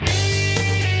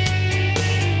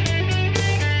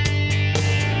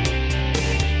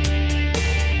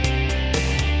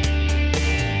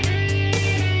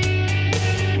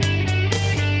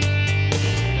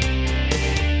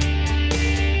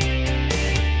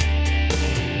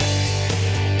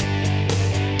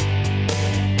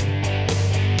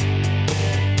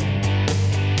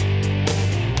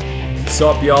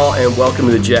What's up, y'all, and welcome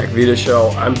to the Jack Vita Show.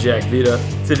 I'm Jack Vita.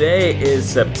 Today is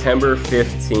September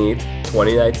 15th,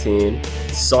 2019,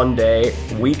 Sunday,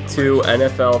 Week 2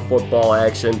 NFL football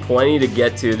action. Plenty to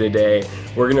get to today.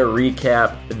 We're going to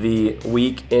recap the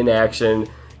week in action.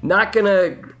 Not going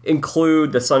to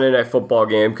include the Sunday Night Football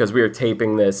game because we are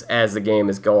taping this as the game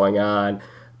is going on.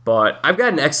 But I've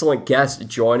got an excellent guest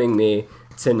joining me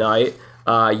tonight.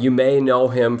 You may know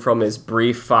him from his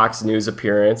brief Fox News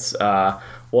appearance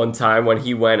one time when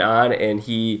he went on and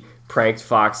he pranked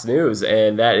Fox News,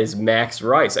 and that is Max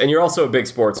Rice. And you're also a big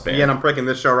sports fan. Yeah, and I'm pranking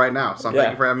this show right now, so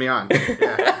thank you for having me on.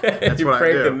 Yeah, that's what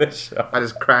I do. This show. I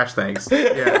just crash things.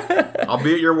 Yeah, I'll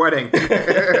be at your wedding.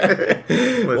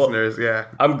 Listeners, yeah.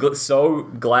 I'm so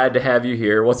glad to have you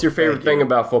here. What's your favorite thing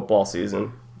about football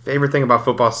season? Favorite thing about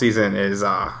football season is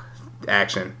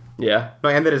action. Yeah? No,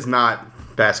 and that is not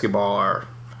basketball or,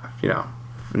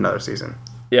 another season.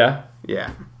 Yeah?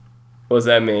 Yeah. What does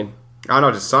that mean? I don't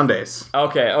know, just Sundays.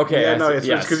 Okay. Yeah, no, it's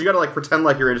because you got to pretend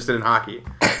like you're interested in hockey.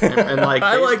 And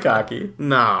I like hockey.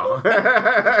 No.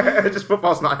 Just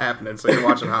football's not happening, so you're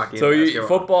watching hockey. So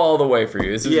football all the way for you.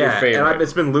 This is your favorite. And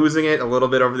it's been losing it a little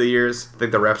bit over the years. I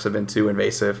think the refs have been too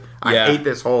invasive. I hate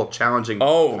this whole challenging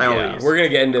penalties. Yeah. We're going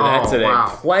to get into that today.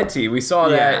 Wow. Plenty. We saw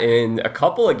that in a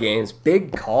couple of games.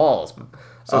 Big calls.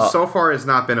 So far it's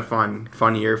not been a fun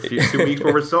year. 2 weeks,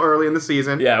 but we're still early in the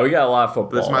season. Yeah, we got a lot of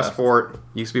football. This is my sport.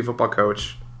 Used to be a football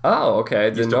coach. Oh, okay.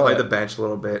 Used to play the bench a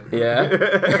little bit. Yeah.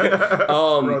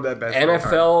 Rode that bench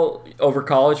NFL over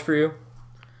college for you?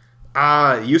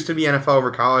 It used to be NFL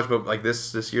over college, but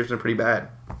this year's been pretty bad.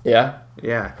 Yeah?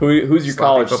 Yeah. Who's your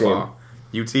college football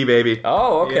team? UT, baby.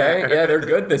 Oh, okay. Yeah, they're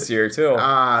good this year, too.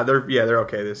 They're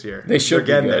okay this year. They should They're be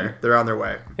getting good. there. They're on their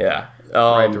way. Yeah.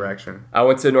 Right direction. I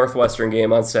went to a Northwestern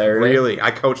game on Saturday. Really?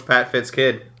 I coached Pat Fitt's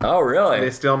kid. Oh, really? They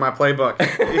stole my playbook.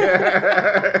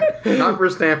 Yeah. Not for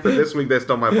Stanford. This week they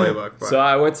stole my playbook. But. So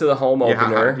I went to the home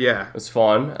opener. Yeah. It was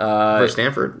fun. For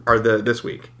Stanford? Or this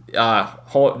week? They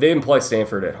didn't play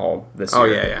Stanford at home this year. Oh,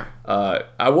 yeah.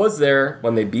 I was there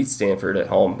when they beat Stanford at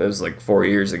home. It was 4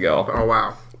 years ago. Oh,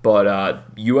 wow. But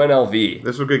UNLV.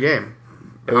 This was a good game.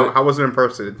 How was it in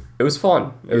person? It was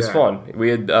fun. It was fun. We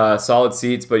had solid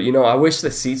seats, but I wish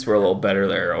the seats were a little better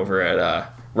there over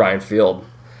at Ryan Field.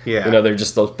 Yeah. They're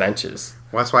just those benches.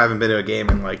 Well, that's why I haven't been to a game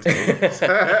in 10 years.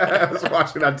 I was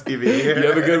watching on TV. You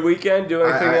have a good weekend? Do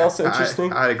anything else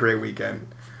interesting? I had a great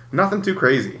weekend. Nothing too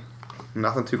crazy.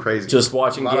 Just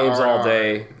watching games all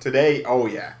day. Today, oh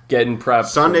yeah. Getting prepped.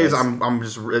 Sundays, I'm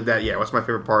just that. Yeah, what's my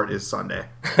favorite part is Sunday.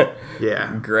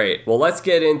 Yeah. Great. Well, let's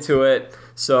get into it.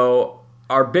 So,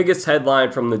 our biggest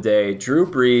headline from the day: Drew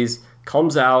Brees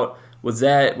comes out. Was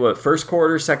that first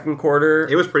quarter, second quarter?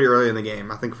 It was pretty early in the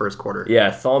game. I think first quarter.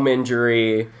 Yeah, thumb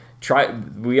injury.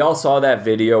 We all saw that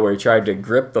video where he tried to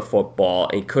grip the football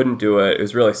and he couldn't do it. It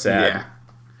was really sad. Yeah.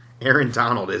 Aaron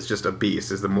Donald is just a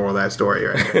beast, is the moral of that story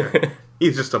right there.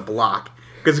 He's just a block.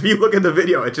 Because if you look at the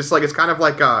video, it's just it's kind of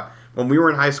like when we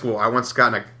were in high school, I once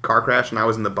got in a car crash and I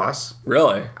was in the bus.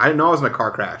 Really? I didn't know I was in a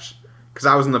car crash because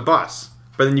I was in the bus.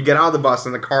 But then you get out of the bus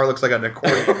and the car looks like an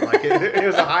accordion. It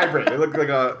was a hybrid. It looked like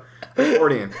a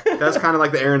accordion. That's kind of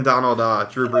like the Aaron Donald,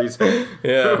 Drew Brees thing.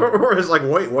 Yeah. Where it's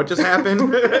wait, what just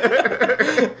happened?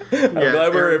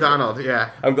 Aaron Donald, yeah.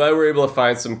 I'm glad we're able to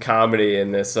find some comedy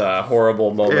in this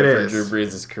horrible moment for Drew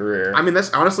Brees' career. I mean,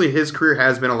 honestly, his career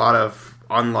has been a lot of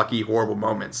unlucky, horrible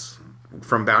moments.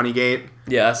 From Bountygate.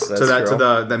 Yes, that's true.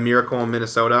 To the miracle in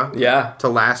Minnesota. Yeah. To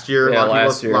last year. Yeah, a lot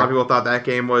of people thought that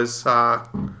game was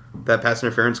that pass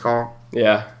interference call.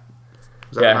 Yeah.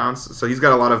 Was that announced? So he's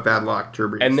got a lot of bad luck, Drew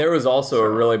Brees. And there was also a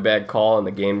really bad call in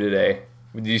the game today.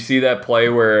 Did you see that play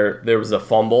where there was a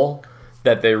fumble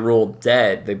that they ruled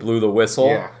dead? They blew the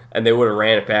whistle, and they would have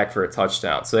ran it back for a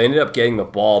touchdown. So they ended up getting the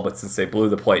ball, but since they blew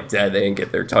the play dead, they didn't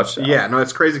get their touchdown. Yeah, no,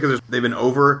 it's crazy because they've been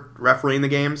over refereeing the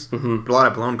games, but a lot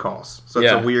of blown calls. So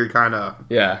it's a weird kind of...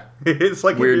 Yeah. It's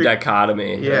like weird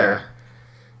dichotomy. Yeah.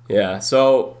 Yeah,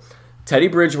 so Teddy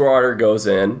Bridgewater goes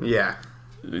in. Yeah.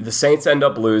 The Saints end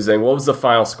up losing. What was the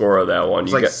final score of that one?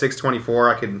 It was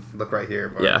 6-24. I can look right here.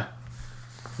 But yeah.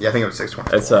 Yeah, I think it was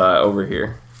 6-24. It's over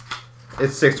here.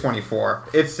 It's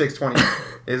 6-24. It's 6-20.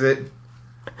 Is it?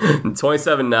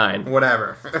 27-9.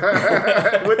 Whatever.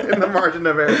 Within the margin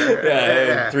of error.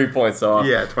 Yeah, 3 points off.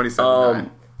 Yeah, 27-9.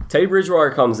 Teddy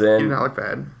Bridgewater comes in. He did not look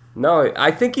bad. No,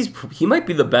 I think he might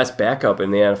be the best backup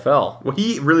in the NFL. Well,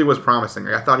 he really was promising.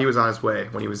 I thought he was on his way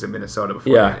when he was in Minnesota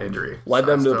before that injury. Led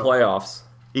them to the playoffs.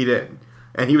 He did.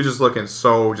 And he was just looking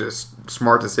just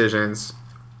smart decisions,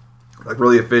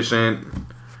 really efficient,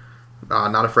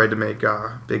 not afraid to make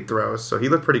big throws. So he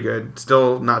looked pretty good.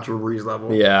 Still not Drew Brees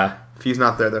level. Yeah. If he's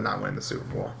not there, they're not winning the Super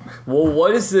Bowl. Well,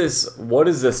 what does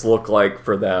this look like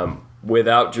for them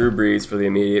without Drew Brees for the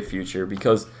immediate future?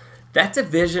 Because that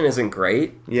division isn't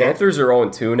great. Yeah. Panthers are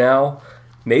 0-2 now.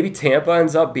 Maybe Tampa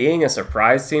ends up being a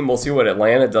surprise team. We'll see what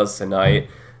Atlanta does tonight.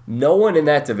 No one in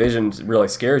that division really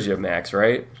scares you, Max,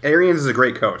 right? Arians is a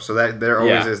great coach, so that there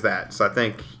always Yeah. is that. So I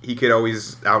think he could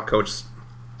always outcoach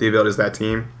the abilities of that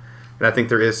team. And I think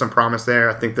there is some promise there.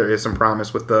 I think there is some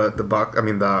promise with the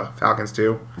Falcons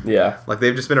too. Yeah. Like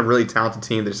they've just been a really talented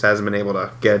team that just hasn't been able to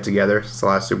get it together since the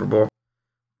last Super Bowl.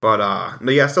 But I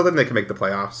still think they can make the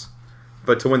playoffs.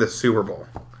 But to win the Super Bowl,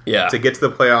 Yeah. to get to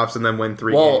the playoffs and then win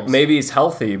 3 Well, games. maybe he's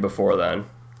healthy before then.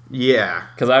 Yeah.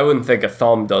 Because I wouldn't think a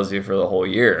thumb does you for the whole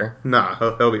year.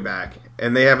 Nah, he'll be back.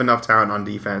 And they have enough talent on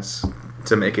defense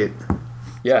to make it.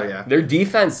 Yeah. So, yeah. Their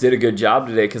defense did a good job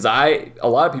today because a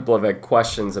lot of people have had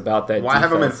questions about that Why defense.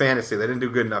 have them in fantasy? They didn't do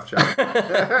a good enough job.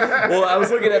 Well, I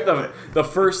was looking at the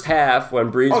first half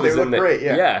when Breeze Oh, they was in looked great,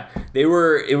 yeah. They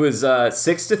were. It was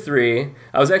 6-3.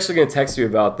 I was actually going to text you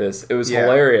about this. It was Yeah.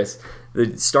 hilarious.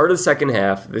 The start of the second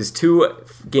half. There's 2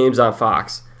 games on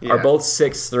Fox are Yeah. both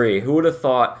 6-3. Who would have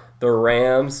thought the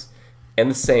Rams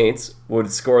and the Saints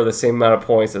would score the same amount of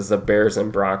points as the Bears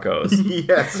and Broncos?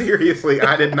 Yeah, seriously,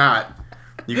 I did not.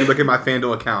 You can look at my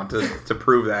FanDuel account to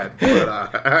prove that.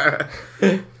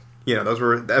 But, those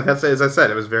were, that's as I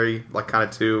said, it was very, kind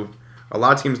of two. A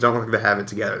lot of teams don't look like they have it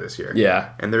together this year. Yeah.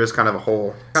 And there is kind of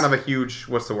a huge,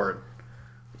 what's the word?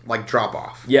 Like drop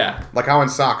off. Yeah. Like how in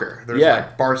soccer, there's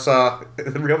like Barca,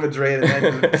 Real Madrid,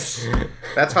 and then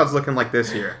that's how it's looking like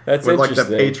this year. That's with like the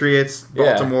interesting. Patriots, Yeah.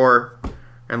 Baltimore,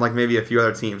 and like maybe a few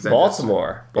other teams. And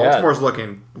Baltimore. Baltimore's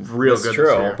looking real It's good true,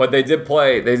 this year. but they did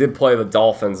play the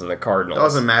Dolphins and the Cardinals. It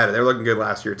doesn't matter. They were looking good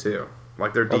last year too.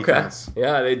 Like their defense. Okay.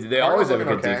 Yeah, they always have a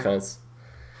good looking okay. defense.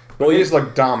 Well, they just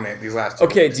look dominant these last 2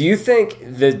 Okay, weeks. do you think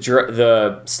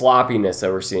the sloppiness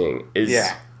that we're seeing is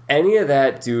Yeah. any of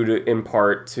that due to in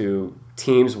part to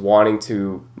teams wanting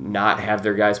to not have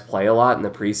their guys play a lot in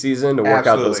the preseason to work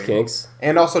out those Absolutely. kinks?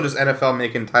 And also just NFL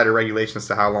making tighter regulations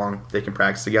to how long they can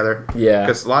practice together. Yeah.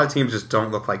 Because a lot of teams just don't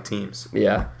look like teams.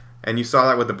 Yeah. And you saw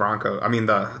that with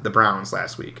the the Browns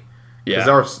last week. Yeah.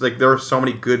 Because there were so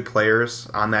many good players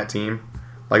on that team.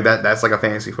 Like that's like a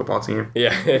fantasy football team.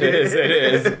 Yeah, it is. It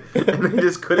is. And they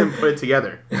just couldn't put it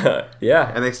together. Yeah.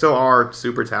 And they still are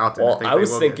super talented. Well, think I they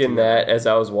was will get thinking together. that as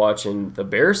I was watching the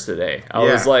Bears today. I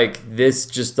Yeah. was like, this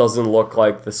just doesn't look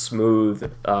like the smooth.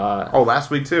 Oh,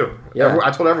 last week too. Yeah.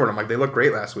 I told everyone, I'm like, they look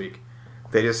great last week.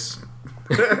 They just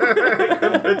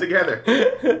couldn't put it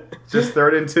together. Just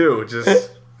 3rd and 2.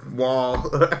 Just wall.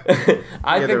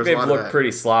 I there think was a they've lot of looked that.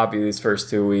 pretty sloppy these first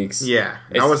 2 weeks. Yeah,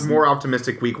 I It's- was more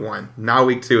optimistic week 1. Now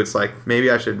week 2, it's like maybe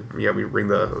I should. We ring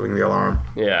the alarm.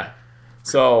 Yeah.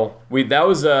 So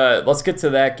let's get to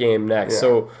that game next. Yeah.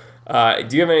 So,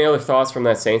 do you have any other thoughts from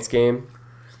that Saints game?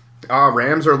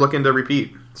 Rams are looking to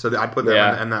repeat, so I put them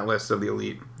Yeah. on that list of the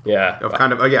elite. Yeah. Of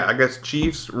kind of I guess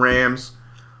Chiefs, Rams,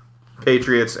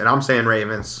 Patriots, and I'm saying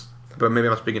Ravens, but maybe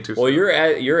I'm speaking too soon. Well,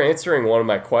 you're answering one of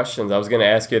my questions. I was going to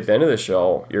ask you at the end of the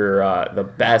show. You're the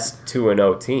best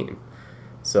 2-0 team.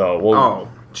 So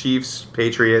Chiefs,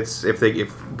 Patriots, if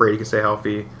Brady can stay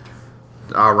healthy,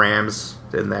 Rams,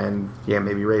 and then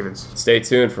maybe Ravens. stay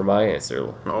tuned for my answer,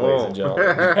 ladies and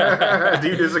gentlemen. Do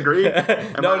you disagree?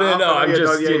 No. I'm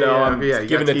just I'm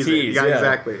giving a tease. Yeah,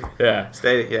 exactly. Yeah.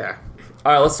 Yeah.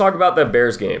 All right. Let's talk about that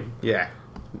Bears game. Yeah.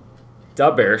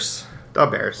 The Bears. The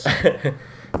Bears.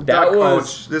 That was.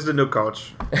 Coach. This is the new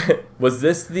coach. Was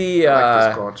this the I like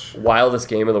this coach. wildest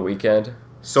game of the weekend?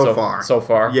 So far. So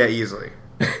far. Yeah, easily.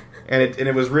 And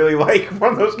it was really like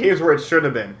one of those games where it should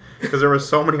have been, because there were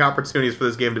so many opportunities for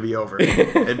this game to be over,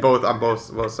 and on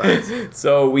both sides.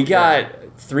 So we got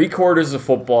 3 quarters of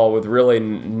football with really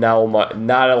not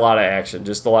a lot of action,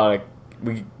 just a lot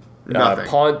of Nothing.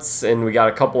 punts, and we got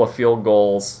a couple of field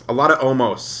goals. A lot of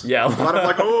almost. Yeah. A lot of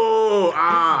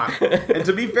And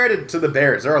to be fair to the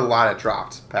Bears, there are a lot of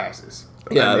dropped passes.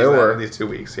 Yeah, in there were. in these 2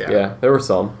 weeks. Yeah. Yeah, there were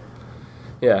some.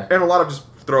 Yeah. And a lot of just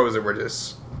throws that were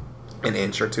just an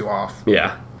inch or 2 off.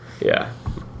 Yeah.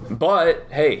 But,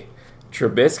 hey,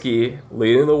 Trubisky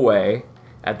leading the way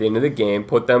at the end of the game,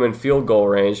 put them in field goal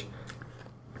range.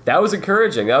 That was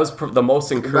encouraging. That was the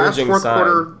most encouraging Last fourth sign.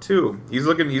 quarter too. He's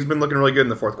been looking really good in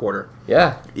the fourth quarter.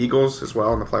 Yeah. Eagles as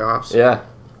well in the playoffs. Yeah.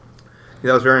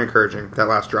 That was very encouraging, that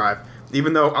last drive.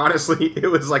 Even though, honestly, it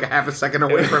was like a half a second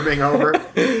away from being over.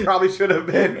 Probably should have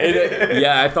been.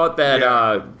 Yeah, I thought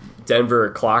that Denver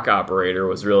clock operator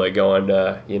was really going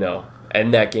to,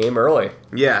 end that game early.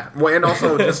 Yeah. Well, and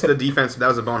also just the defense, that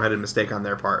was a boneheaded mistake on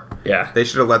their part. Yeah. They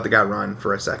should have let the guy run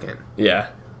for a second. Yeah.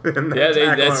 And then Yeah,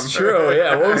 tackle that's him. true.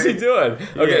 Yeah, what was he doing?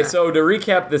 Okay, Yeah. so to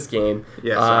recap this game,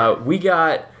 Yeah,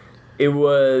 it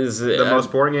was the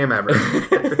most boring game ever.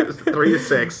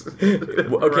 3-6.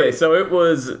 Okay, Right. so it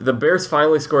was the Bears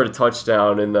finally scored a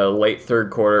touchdown in the late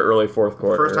third quarter, early fourth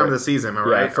quarter. First time of the season, am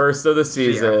I Yeah, right? first of the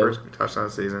season. Yeah, first touchdown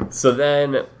of the season. So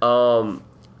then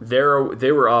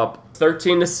they were up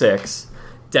 13-6.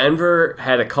 Denver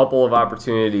had a couple of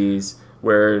opportunities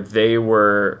where they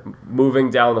were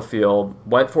moving down the field,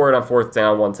 went for it on fourth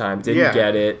down one time, didn't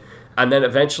get it, and then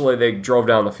eventually they drove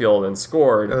down the field and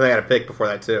scored. And they had a pick before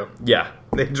that too. Yeah.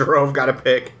 They drove, got a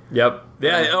pick. Yep.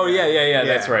 Yeah. Oh, yeah. Yeah.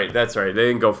 That's right. That's right. They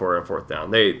didn't go for it on fourth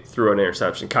down. They threw an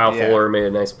interception. Kyle Yeah. Fuller made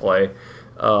a nice play.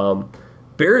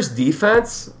 Bears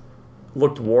defense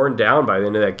looked worn down by the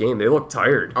end of that game. They looked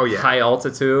tired. Oh, yeah. High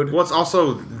altitude. Well, it's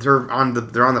also they're on the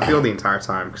field the entire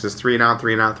time because it's 3 and out,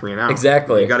 3 and out, 3 and out.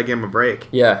 Exactly. You got to give them a break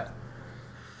Yeah.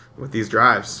 with these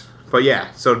drives. But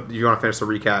yeah, so you want to finish the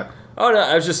recap? Oh no,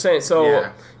 I was just saying.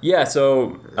 So yeah.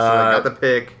 So they got the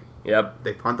pick. Yep.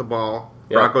 They punt the ball.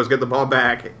 Yep. Broncos get the ball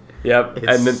back. Yep. It's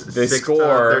And then they 6 to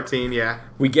score. 13. Yeah.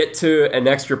 We get to an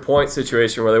extra point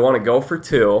situation where they want to go for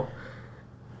 2.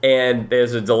 And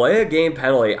there's a delay of game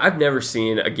penalty. I've never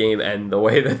seen a game end the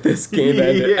way that this game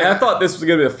ended. Yeah. And I thought this was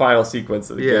going to be the final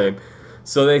sequence of the game.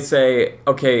 So they say,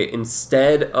 okay,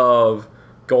 instead of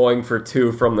going for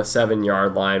 2 from the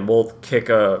 7-yard line, we'll kick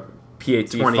a PAT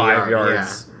 5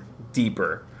 yards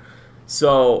deeper.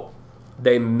 So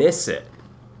they miss it,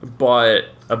 but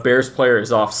a Bears player is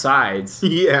offsides.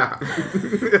 Yeah.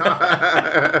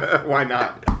 Why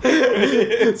not?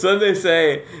 So then they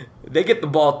say they get the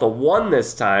ball at the 1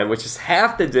 this time, which is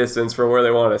half the distance from where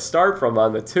they want to start from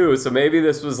on the 2. So maybe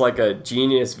this was like a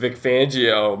genius Vic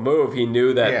Fangio move. He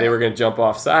knew that they were going to jump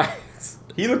off sides.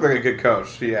 He looked like a good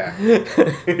coach. Yeah.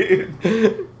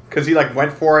 Because he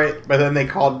went for it, but then they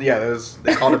called. Yeah,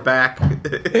 they called it back.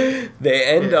 They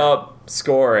end up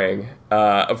scoring.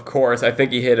 Of course, I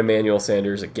think he hit Emmanuel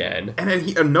Sanders again. And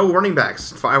then no running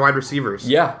backs, 5 wide receivers.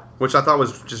 Yeah. Which I thought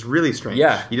was just really strange.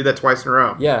 Yeah. He did that twice in a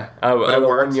row. Yeah, on the it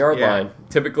worked, 1-yard yeah. line.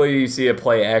 Typically, you see a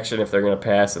play action if they're going to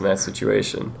pass in that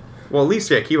situation. Well, at least,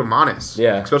 keep him honest.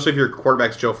 Yeah. Especially if your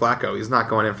quarterback's Joe Flacco. He's not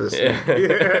going in for this.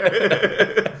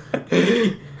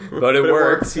 But it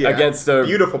worked against a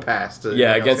beautiful pass.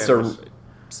 against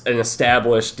an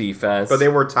established defense. But they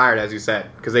were tired, as you said,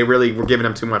 because they really were giving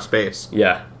him too much space.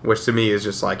 Yeah. Which to me is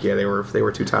just they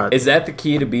were too tired. Is that the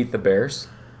key to beat the Bears?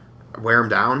 Wear them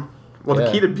down. Well,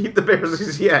 the key to beat the Bears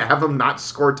is have them not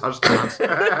score touchdowns. Yeah,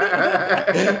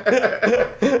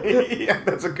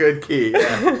 that's a good key.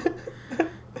 Yeah.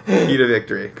 Key to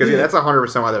victory, because that's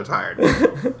 100% why they're tired. They're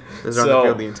on the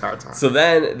field the entire time. So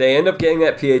then they end up getting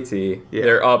that PAT. Yeah.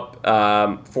 They're up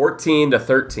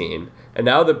 14-13, and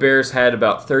now the Bears had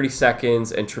about 30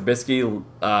 seconds, and Trubisky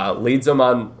leads them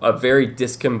on a very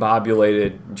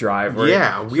discombobulated drive. Where he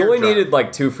weird only drive.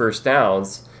 needed 2 first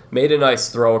downs, made a nice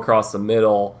throw across the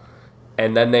middle,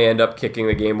 and then they end up kicking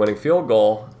the game-winning field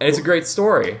goal. And it's a great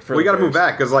story. We got to move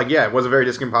back because, it was a very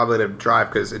discombobulated drive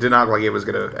because it did not look like it was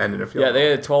going to end in a field. Yeah, they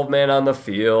had a 12-man on the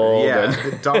field. Yeah,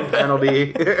 and dumb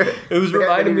penalty. It was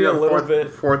reminding me a little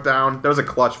bit. Fourth down. That was a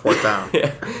clutch fourth down.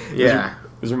 Yeah.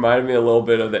 It was reminding me a little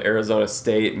bit of the Arizona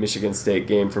State Michigan State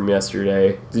game from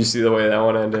yesterday. Did you see the way that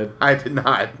one ended? I did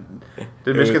not.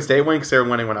 Did Michigan State win? Because they were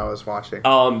winning when I was watching.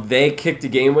 They kicked a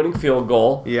game-winning field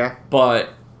goal. Yeah.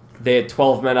 But they had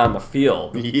 12 men on the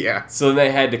field. Yeah. So then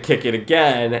they had to kick it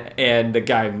again, and the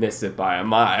guy missed it by a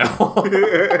mile.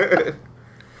 But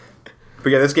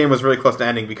yeah, this game was really close to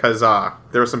ending because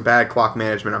there was some bad clock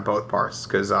management on both parts.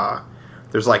 Because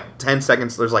there's 10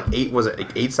 seconds. There's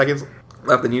 8 seconds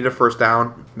left. They need a first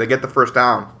down. They get the first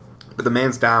down, but the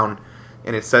man's down,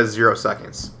 and it says 0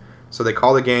 seconds. So they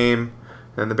call the game.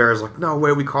 And the Bears no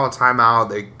way, we call a timeout.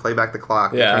 They play back the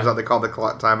clock. Yeah. It turns out they called the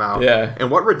timeout. Yeah. And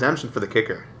what redemption for the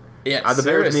kicker. Yeah, the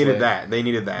Bears needed that. They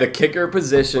needed that. The kicker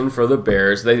position for the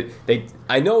Bears.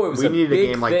 I know it was a needed big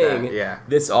a game like thing that. Yeah.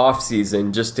 this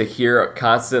offseason just to hear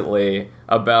constantly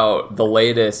about the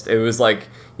latest. It was a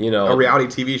reality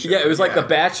TV show. Yeah, it was like The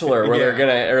Bachelor where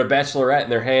Yeah. or a Bachelorette,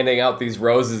 and they're handing out these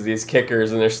roses, these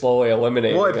kickers, and they're slowly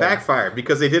eliminating. Well, it them. backfired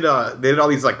because they did all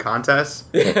these contests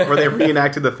where they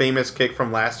reenacted the famous kick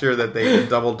from last year that they did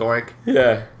double doink.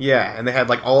 Yeah, Yeah, and they had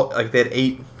they had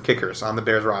 8 kickers on the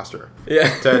Bears roster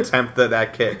yeah. to attempt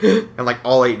that kick, and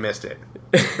all 8 missed it.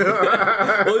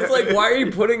 Well, it's why are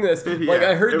you putting this?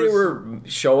 I heard they were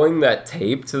showing that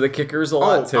tape to the kickers a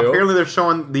lot too. Apparently they're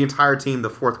showing the entire team the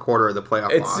fourth quarter of the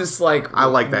playoff. It's loss. just I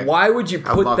like that. Why would you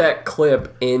put love that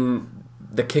clip in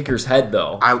the kicker's head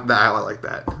though? I like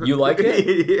that. You like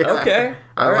it? Yeah. Okay,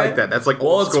 I all like right. that. That's Well,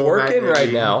 old it's school working Matt right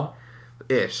Nagy. now.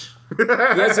 ish. He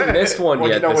hasn't missed one Well,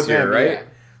 yet you know, this with year, them, right? yeah.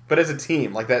 But as a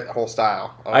team, like that whole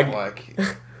style of I-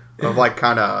 like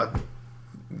kind of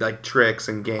like tricks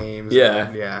and games. Yeah.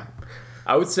 And, yeah.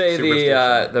 I would say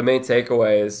Superstition. the main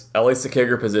takeaway is at least the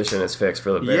kicker position is fixed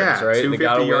for the Bears, Yeah, right? They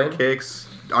gotta 250-yard win. kicks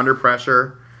under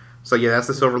pressure. So yeah, that's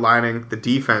the silver lining. The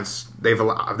defense they've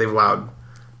allowed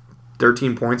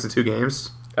 13 points in 2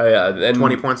 games. Oh yeah, and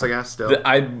 20 points, I guess. Still,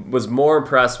 I was more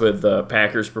impressed with the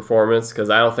Packers' performance because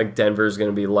I don't think Denver's going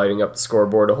to be lighting up the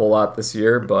scoreboard a whole lot this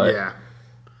year. But yeah,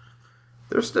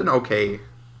 they're still okay.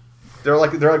 They're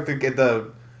like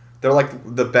the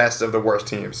best of the worst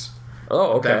teams.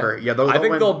 oh, okay. Denver. Yeah, I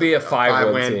think they'll be a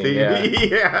 5-win team. Yeah.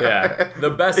 yeah. The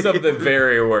best of the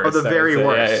very worst. Of the I would very say.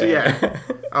 worst. Yeah.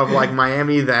 Of like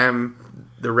Miami, them,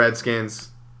 the Redskins.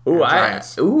 Ooh, and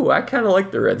Giants. I kind of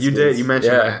like the Redskins. You did. You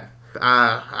mentioned Yeah. that.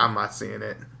 I'm not seeing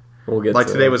it. We'll get Like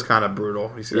to today it. was kind of brutal.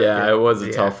 You see that? Yeah, it was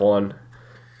a tough one.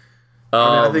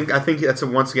 I think that's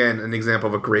once again an example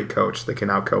of a great coach that can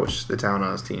outcoach the talent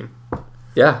on his team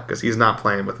Yeah. because he's not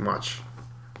playing with much.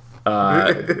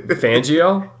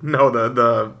 Fangio? No,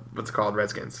 the what's it called,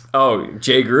 Redskins. Oh,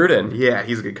 Jay Gruden. Yeah,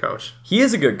 he's a good coach. He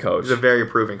is a good coach. He's a very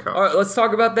approving coach. All right, let's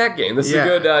talk about that game. This is a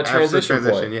good absolute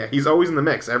transition point. Yeah, he's always in the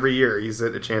mix every year. He's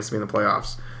at a chance to be in the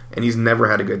playoffs, and he's never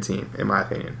had a good team, in my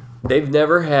opinion. They've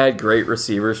never had great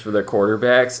receivers for their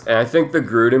quarterbacks, and I think the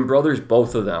Gruden brothers,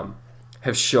 both of them,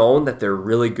 have shown that they're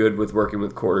really good with working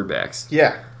with quarterbacks.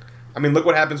 Yeah, I mean, look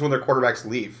what happens when their quarterbacks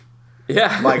leave.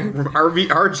 Yeah. Like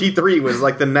RG3 was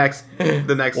like the next.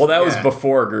 Well, that was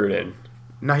before Gruden.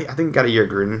 No, I think he got a year,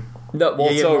 Gruden. No,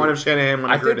 well, Yeah, so one of Shanahan,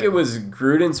 one of I think Gruden. it was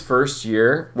Gruden's first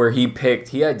year where he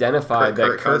identified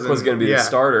that Kirk was going to be the yeah,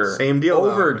 starter same deal,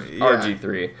 over though. Yeah.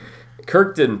 RG3.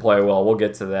 Kirk didn't play well. We'll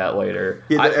get to that later.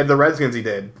 Yeah, and the Redskins he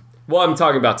did. Well, I'm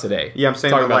talking about today. Yeah, I'm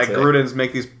saying Talking that, like about today. Gruden's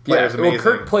make these players Yeah, amazing.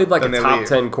 well, Kirk played like then a they top leave.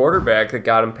 10 quarterback that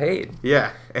got him paid.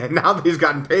 Yeah, and now that he's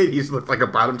gotten paid, he's looked like a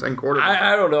bottom 10 quarterback.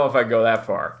 I don't know if I go that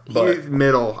far, but He's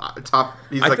middle, top.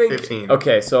 He's I like think 15.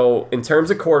 okay. So in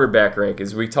terms of quarterback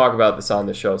rankings, we talk about this on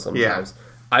the show sometimes.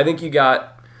 I think you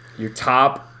got your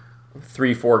top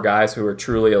 3-4 guys who are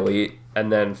truly elite,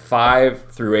 and then 5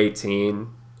 through 18.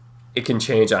 It can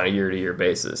change on a year-to-year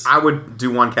basis. I would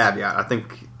do one caveat. I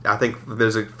think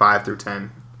there's a 5 through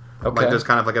 10. Okay. Like there's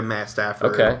kind of like a Matt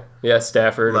Stafford. Okay. Yeah,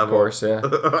 Stafford, level. of course. Yeah.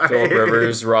 Phillip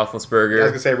Rivers, I was Roethlisberger,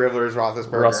 gonna say Rivers,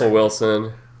 Roethlisberger, Russell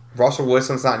Wilson. Russell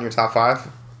Wilson's not in your top 5.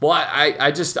 Well,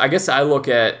 I guess I look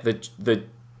at the.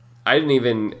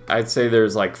 I'd say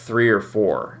there's like 3 or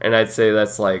 4, and I'd say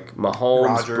that's like Mahomes,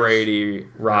 Rodgers. Brady,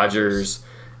 Rodgers,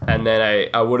 and then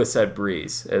I would have said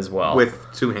Breeze as well. With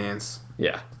 2 hands.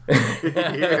 Yeah.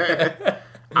 Yeah.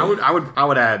 I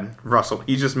would add Russell.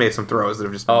 He just made some throws that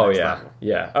have just been Oh next yeah, level.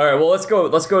 yeah. All right, well let's go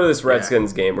to this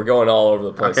Redskins game. We're going all over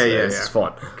the place. Okay, today. yeah, This yeah. is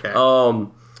fun.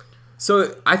 Okay.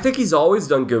 So I think he's always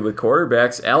done good with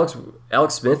quarterbacks.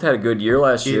 Alex Smith had a good year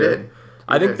last He year. did.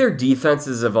 I think their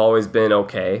defenses have always been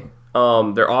okay.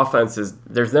 Their offenses,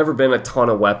 there's never been a ton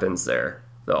of weapons there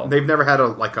though. They've never had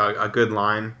a good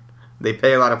line. They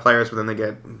pay a lot of players, but then they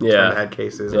get head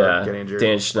cases or get injured.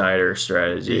 Dan Schneider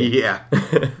strategy. Yeah.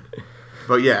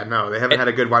 But yeah, no, they haven't had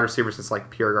a good wide receiver since like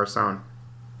Pierre Garcon.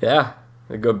 Yeah,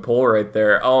 a good pull right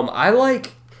there.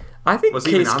 I think Was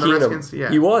he even Case on the Keenum. Redskins? Yeah.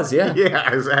 He was, yeah.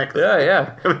 Yeah, exactly.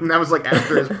 Yeah. And that was like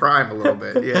after his prime a little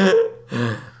bit. Yeah.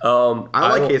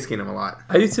 I like Case Keenum a lot.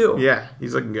 I do too. Yeah,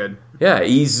 he's looking good. Yeah,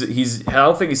 he's. I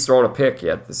don't think he's thrown a pick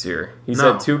yet this year. He's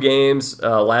No. had 2 games.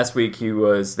 Last week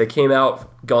they came out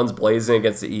guns blazing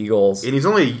against the Eagles. And he's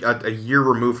only a year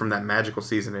removed from that magical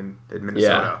season in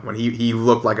Minnesota when he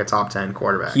looked like a top 10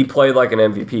 quarterback. He played like an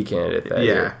MVP candidate that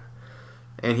year.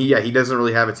 And he doesn't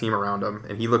really have a team around him.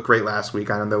 And he looked great last week.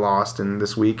 I know they lost, and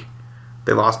this week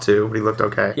they lost 2, but he looked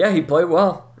okay. Yeah, he played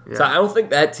well. Yeah. So I don't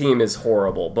think that team is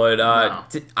horrible, but No.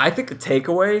 I think the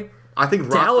takeaway, I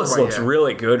think Dallas looks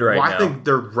really good right now. I think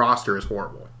their roster is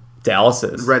horrible. Dallas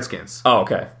is. Redskins. Oh,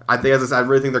 okay. I think I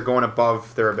really think they're going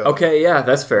above their ability. Okay, yeah,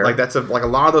 that's fair. Like a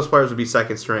lot of those players would be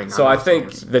second string. So on I those think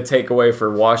teams. the takeaway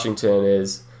for Washington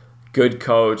is good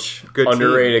coach, Good team.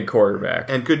 underrated quarterback.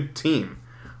 and good team.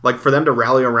 Like for them to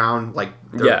rally around like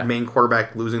their Yeah. main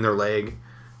quarterback losing their leg,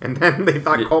 and then they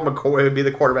thought Colt McCoy would be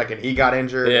the quarterback, and he got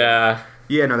injured. Yeah.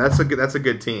 Yeah, no, that's a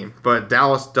good team. But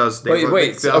Dallas does. Wait.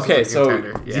 Dallas Okay, is a so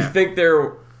contender. do you think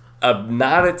they're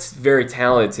not a very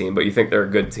talented team, but you think they're a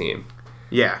good team?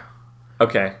 Yeah,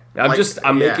 Okay,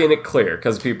 I'm yeah. making it clear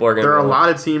because people are going to. there are a lot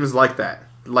of teams like that.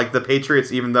 Like the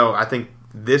Patriots, even though I think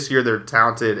this year they're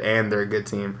talented and they're a good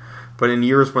team. But in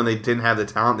years when they didn't have the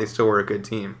talent, they still were a good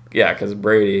team. Yeah, because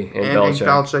Brady and Belichick.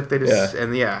 Belichick, they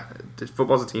just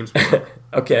football's a team sport.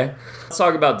 Okay, let's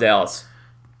talk about Dallas.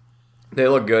 They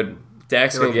look good.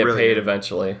 Dak's going to get really paid good.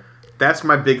 eventually. That's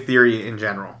my big theory in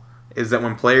general, is that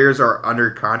when players are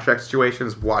under contract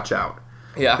situations, watch out.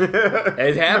 Yeah.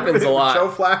 It happens a lot. Joe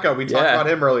Flacco, we talked Yeah. about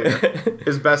him earlier.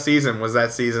 His best season was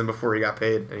that season before he got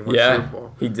paid and he won the Super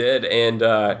Bowl. He did. And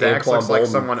Dax Anquan looks like Boldin.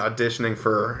 someone auditioning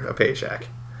for a paycheck.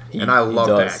 And I love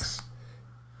does. Dax.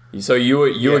 So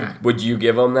would you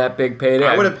give him that big payday?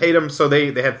 I would have paid him. So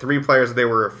they had 3 players that they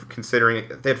were considering.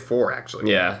 They had 4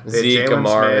 actually. Yeah, they had Zeke, Jalen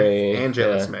Amari, Smith and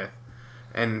Jalen Smith,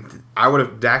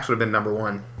 and Dax would have been number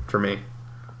 1 for me,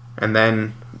 and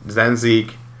then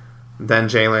Zeke, then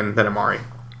Jalen, then Amari,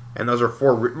 and those are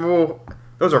 4.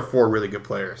 Those are 4 really good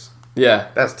players. Yeah,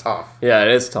 That's tough. yeah,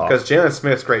 it is tough. Because Jalen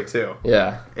Smith's great too,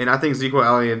 Yeah, and I think Ezekiel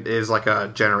Elliott is like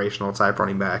a generational type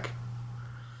running back.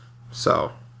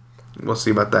 So we'll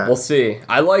see about that. we'll see.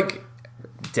 I like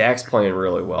Dax playing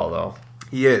really well though.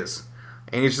 He is,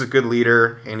 and he's just a good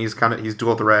leader, and he's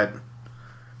dual threat.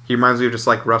 He reminds me of just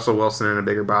like Russell Wilson in a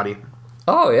bigger body.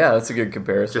 Oh yeah, that's a good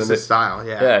comparison. Just his style,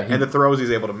 yeah. Yeah, and the throws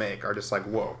he's able to make are just like,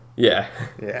 whoa. Yeah,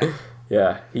 Yeah.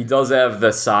 yeah. He does have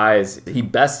the size. He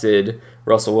bested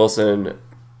Russell Wilson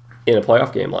in a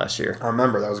playoff game last year. I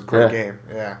remember. That was a great Yeah. game.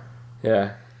 Yeah.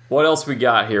 Yeah. What else we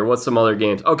got here? What's some other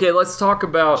games? Okay, let's talk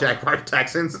about. Jaguars,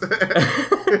 Texans.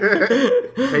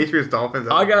 Patriots, Dolphins.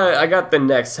 I got the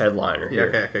next headliner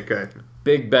Yeah, here. okay, good.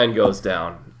 Big Ben goes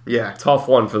down. Yeah. Tough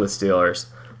one for the Steelers,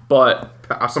 but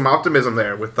Some optimism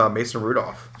there with Mason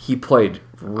Rudolph. he played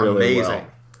really Amazing. well.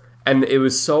 And it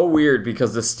was so weird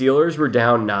because the Steelers were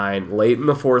down 9 late in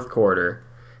the fourth quarter,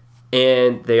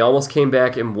 and they almost came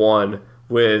back and won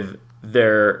with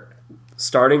their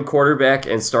starting quarterback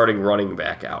and starting running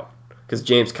back out because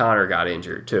James Conner got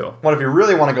injured too. Well, if you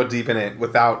really want to go deep in it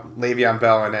without Le'Veon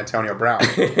Bell and Antonio Brown.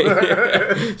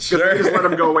 Because Sure. they just let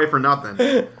him go away for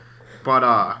nothing. But,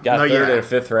 Got no, third yeah. and a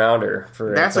fifth rounder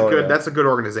for That's Antonio. a good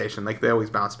organization. Like, they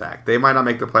always bounce back. They might not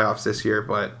make the playoffs this year,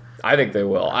 but I think they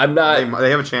will. I'm not.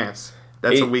 they have a chance.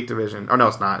 That's a Eight- weak division. Oh, no,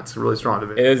 it's not. It's a really strong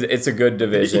division. It's a good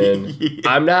division. Yeah.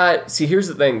 I'm not. See, here's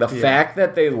the thing: the fact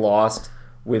that they lost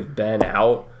with Ben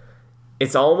out,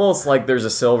 it's almost like there's a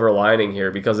silver lining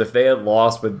here because if they had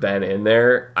lost with Ben in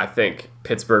there, I think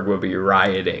Pittsburgh would be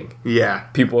rioting. Yeah.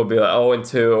 People would be like,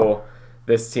 0-2.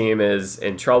 This team is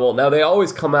in trouble. Now they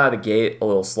always come out of the gate a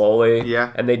little slowly.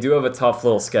 Yeah. and they do have a tough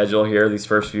little schedule here these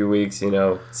first few weeks.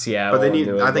 Seattle. But they and need.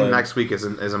 New I think England. next week is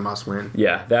a must win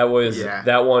Yeah, that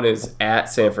one is at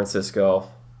San Francisco.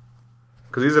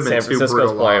 because these have been San two Francisco's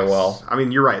brutal playing losses. well. I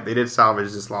mean, you're right. They did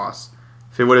salvage this loss.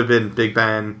 If it would have been Big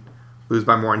Ben lose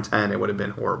by more than 10, it would have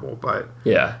been horrible. But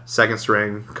Yeah. second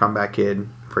string comeback kid,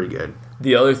 pretty good.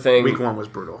 The other thing, Week 1 was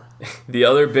brutal. the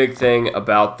other big thing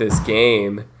about this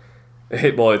game,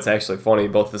 well, it's actually funny.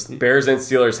 Both the Bears and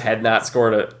Steelers had not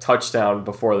scored a touchdown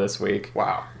before this week.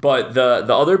 Wow. But the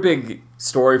other big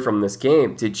story from this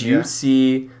game, did you Yeah.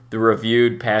 see the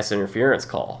reviewed pass interference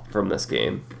call from this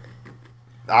game?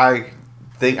 I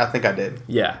think I did.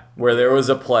 Yeah, where there was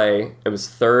a play, it was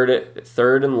third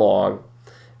and long,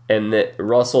 and that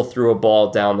Russell threw a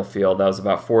ball down the field. That was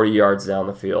about 40 yards down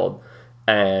the field,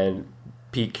 and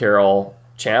Pete Carroll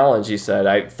challenged. He said,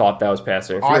 "I thought that was pass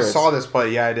Oh, I interference." saw this play.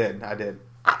 Yeah, I did.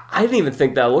 I didn't even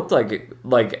think that looked like it.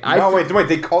 Wait.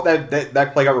 They called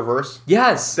that play got reversed?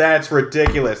 Yes. That's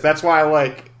ridiculous. That's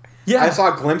why, Yeah. I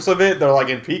saw a glimpse of it. They're like,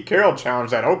 and Pete Carroll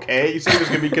challenged that. Okay, you said he was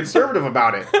going to be conservative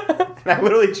about it. And I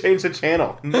literally changed the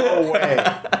channel. No way.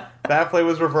 That play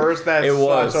was reversed. That's It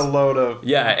was. such a load of...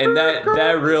 Yeah, and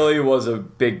that really was a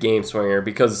big game swinger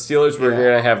because the Steelers were Yeah.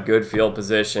 going to have good field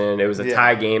position. It was a Yeah.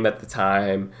 tie game at the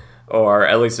time, or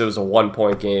at least it was a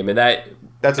 1-point game, and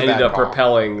That's a ended bad up call.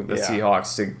 propelling the Yeah.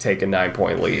 Seahawks to take a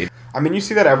 9-point lead. I mean, you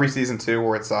see that every season, too,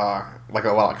 where it's like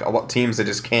a lot teams that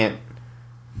just can't...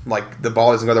 Like, the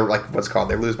ball doesn't go there, like, what's it called?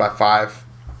 They lose by 5,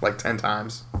 10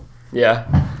 times. Yeah,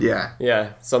 Yeah. yeah.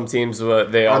 Some teams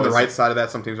they On always the right side of that,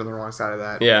 some teams on the wrong side of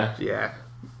that. Yeah, Yeah.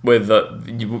 with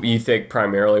you think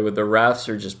primarily with the refs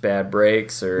or just bad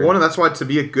breaks or One, and that's why to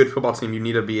be a good football team, you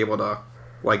need to be able to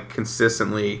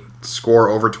consistently score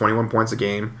over 21 points a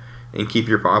game and keep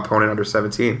your opponent under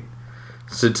 17.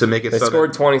 So to make it they so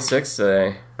scored 26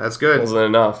 today. that's good. Wasn't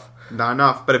enough. Not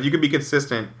enough, but if you can be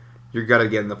consistent, you're gonna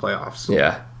get in the playoffs.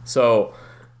 Yeah. So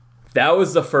that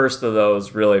was the first of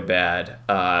those really bad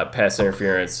pass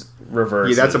interference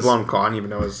reverses. Yeah, that's a blown call. I didn't even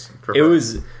know it was. It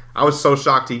was. I was so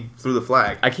shocked he threw the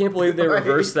flag. I can't believe they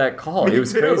reversed that call. Me It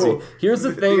was too. crazy. Here's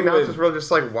the thing. The announcers were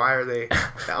just like, "Why are they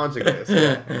challenging this?"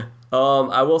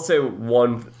 I will say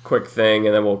one quick thing,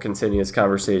 and then we'll continue this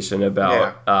conversation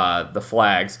about the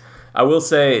flags. I will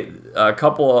say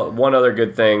one other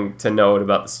good thing to note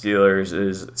about the Steelers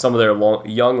is some of their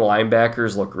young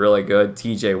linebackers look really good.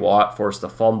 T.J. Watt forced a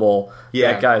fumble.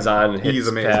 Yeah, that guy's on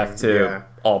his path to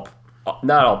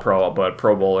not all pro, but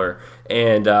Pro Bowler.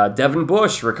 And Devin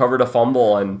Bush recovered a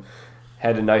fumble and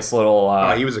had a nice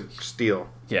little. He was a steal.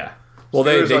 Yeah. Well,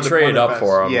 they traded up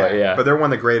for him. Yeah, but they're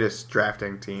one of the greatest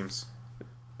drafting teams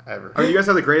ever. I mean, you guys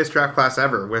have the greatest draft class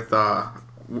ever with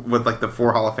like the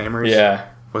 4 Hall of Famers. Yeah.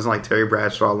 Wasn't like Terry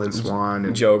Bradshaw, Lynn Swann,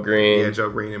 and Joe Green. Yeah, Joe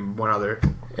Green and one other.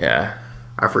 Yeah.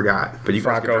 I forgot. But you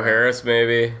Franco Harris,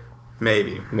 maybe.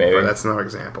 Maybe. But that's another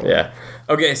example. Yeah.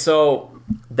 Okay, so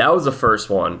that was the first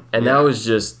one, and that was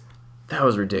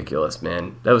ridiculous,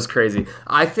 man. That was crazy.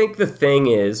 I think the thing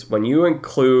is, when you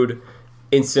include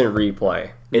instant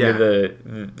replay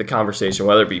into the conversation,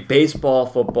 whether it be baseball,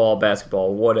 football,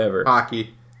 basketball, whatever.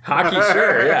 Hockey,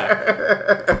 sure,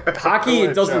 yeah. Hockey,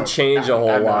 it doesn't change a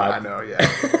whole lot. I know, yeah.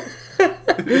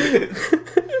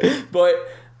 But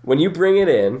when you bring it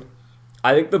in,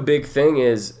 I think the big thing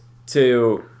is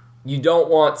you don't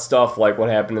want stuff like what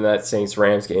happened in that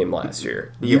Saints-Rams game last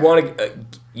year. You want to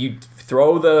you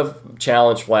throw the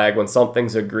challenge flag when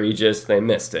something's egregious, they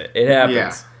missed it. It happens.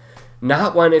 Yeah.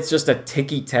 Not when it's just a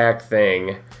ticky-tack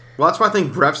thing. Well, that's why I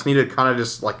think refs need to kind of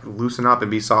just like loosen up and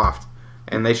be soft.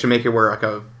 And they should make it where I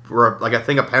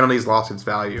think a penalty's lost its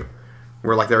value.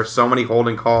 Where like there are so many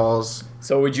holding calls.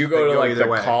 So would you go to like the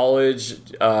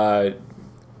college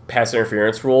pass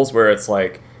interference rules where it's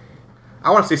like,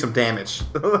 I want to see some damage.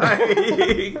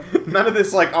 None of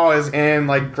this like, his hand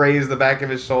like grazed the back of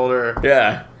his shoulder.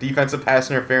 Yeah. Defensive pass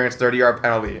interference, 30-yard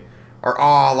penalty. Or,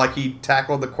 like he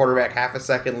tackled the quarterback half a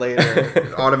second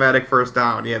later. Automatic first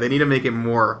down. Yeah, they need to make it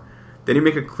more. They need to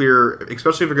make it clear,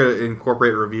 especially if you're going to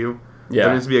incorporate a review. Yeah.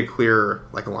 There needs to be a clear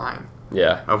like line.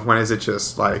 Yeah. Of when is it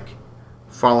just like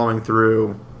following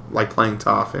through, like playing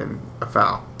tough and a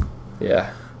foul.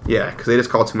 Yeah. Yeah, because they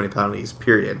just call too many penalties.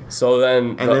 Period. So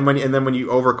then, then when you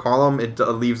overcall them, it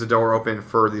leaves the door open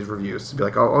for these reviews to be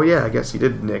like, oh yeah, I guess he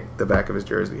did nick the back of his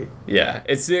jersey. Yeah,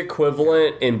 it's the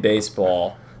equivalent in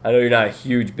baseball. I know you're not a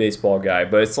huge baseball guy,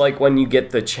 but it's like when you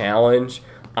get the challenge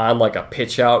on like a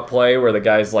pitch out play where the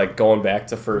guy's like going back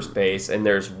to first base and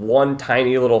there's one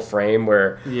tiny little frame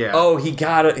where he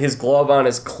got his glove on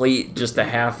his cleat just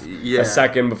a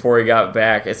second before he got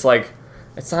back. It's like,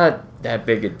 it's not that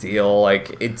big a deal.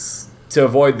 Like, it's to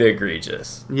avoid the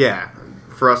egregious. Yeah,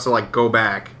 for us to like go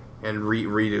back and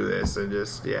redo this and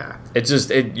just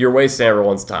you're wasting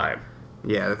everyone's time.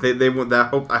 Yeah,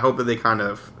 I hope that they kind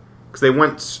of, because they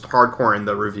went hardcore in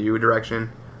the review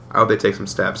direction. I hope they take some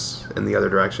steps in the other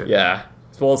direction. Yeah.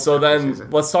 Well, so then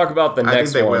let's talk about the next one. I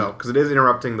think they will, because it is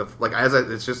interrupting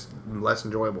it's just less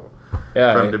enjoyable.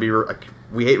 Yeah. For them to be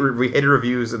we hated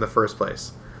reviews in the first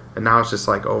place, and now it's just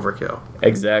like overkill.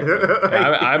 Exactly.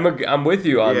 I'm with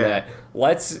you on that.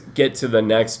 Let's get to the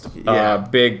next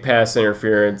big pass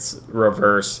interference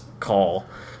reverse call.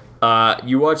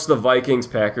 You watched the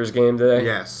Vikings-Packers game today?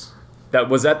 Yes.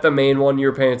 Was that the main one you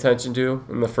were paying attention to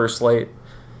in the first slate?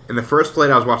 In the first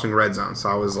slate, I was watching Red Zone, so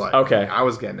I was like, okay, I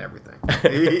was getting everything.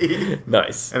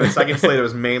 Nice. And the second slate, it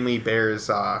was mainly Bears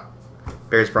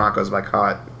Broncos, but I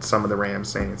caught some of the Rams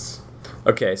Saints.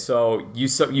 Okay, so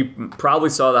you probably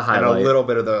saw the highlight. And a little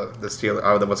bit of the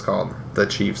Steelers, what's called the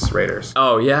Chiefs Raiders.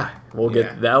 Oh yeah, we'll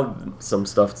get some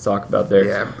stuff to talk about there.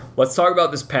 Yeah. Let's talk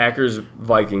about this Packers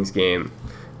Vikings game.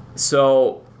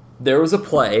 So there was a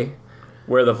play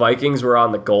where the Vikings were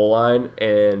on the goal line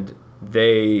and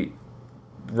they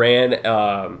ran.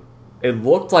 It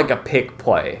looked like a pick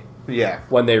play. Yeah.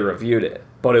 When they reviewed it.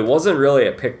 But it wasn't really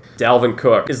a pick. Dalvin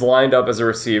Cook is lined up as a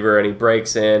receiver, and he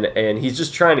breaks in, and he's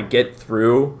just trying to get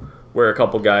through where a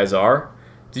couple guys are.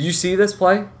 Did you see this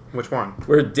play? Which one?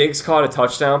 Where Diggs caught a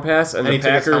touchdown pass, and the he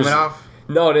Packers... took his helmet off?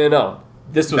 No.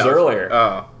 This was earlier.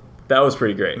 Oh. That was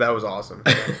pretty great. That was awesome.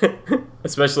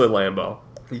 Especially Lambeau.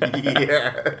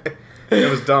 Yeah. It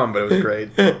was dumb, but it was great.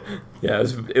 Yeah,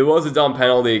 it was a dumb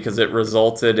penalty because it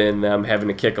resulted in them having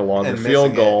to kick a longer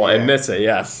field goal and miss it,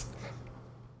 yes.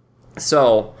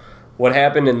 So, what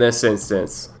happened in this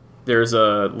instance, there's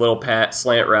a little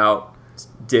slant route,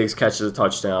 Diggs catches a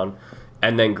touchdown,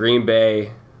 and then Green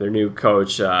Bay, their new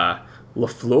coach,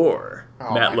 LaFleur,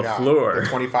 Matt LaFleur. The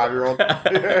 25-year-old.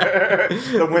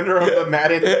 The winner of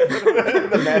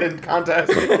the Madden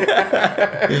contest.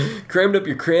 Crammed up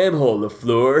your cram hole,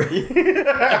 LaFleur.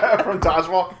 From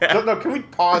Dodgeball. No, can we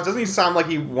pause? Doesn't he sound like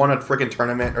he won a freaking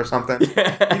tournament or something?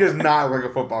 Yeah. He does not look like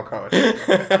a football coach.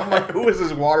 I'm like, who is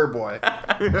this water boy?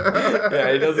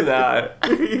 Yeah, he does not.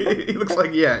 He looks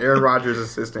like, Aaron Rodgers'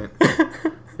 assistant.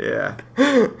 Yeah.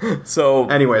 So,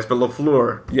 anyways, but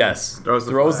LaFleur. Yes.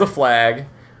 Throws the flag.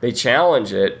 They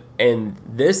challenge it, and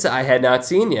this I had not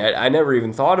seen yet. I never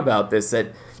even thought about this,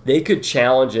 that they could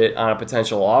challenge it on a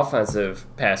potential offensive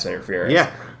pass interference.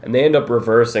 Yeah. And they end up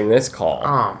reversing this call.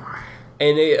 Oh, my.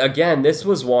 And again, this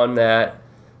was one that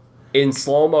in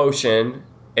slow motion,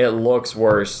 it looks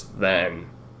worse than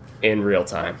in real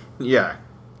time. Yeah.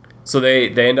 So they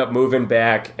end up moving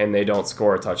back, and they don't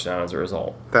score a touchdown as a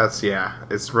result. It's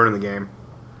ruining the game.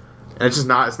 And it's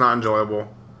not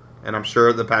enjoyable. And I'm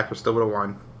sure the Packers still would have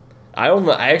won. I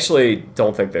actually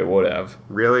don't think they would have.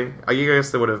 Really? I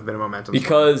guess there would have been a momentum.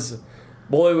 Because,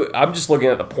 I'm just looking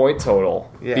at the point total.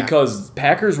 Yeah. Because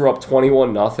Packers were up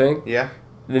 21-0 Yeah.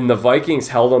 Then the Vikings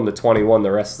held them to 21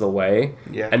 the rest of the way.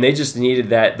 Yeah. And they just needed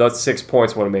that. Those 6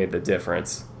 points would have made the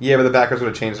difference. Yeah, but the Packers would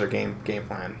have changed their game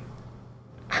plan.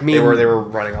 I mean, They were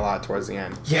running a lot towards the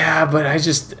end. Yeah, but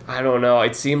I don't know.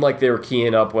 It seemed like they were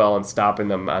keying up well and stopping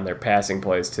them on their passing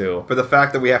plays too. But the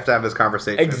fact that we have to have this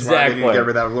conversation is why they need to get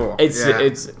rid of that rule.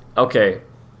 It's okay.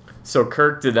 So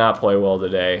Kirk did not play well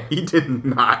today. He did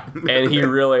not. And he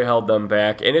really held them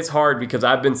back. And it's hard because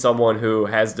I've been someone who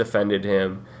has defended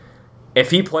him.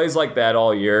 If he plays like that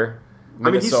all year,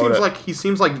 Minnesota, he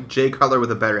seems like Jay Cutler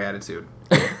with a better attitude.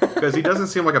 Because he doesn't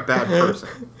seem like a bad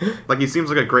person. Like, he seems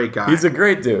like a great guy. He's a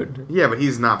great dude. Yeah, but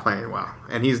he's not playing well.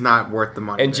 And he's not worth the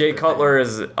money. And Jay Cutler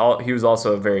he was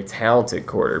also a very talented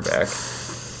quarterback.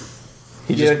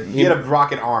 He had a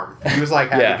rocket arm. He was like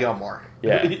Happy Gilmore.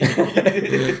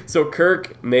 Yeah. So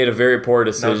Kirk made a very poor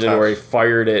decision where he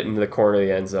fired it into the corner of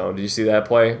the end zone. Did you see that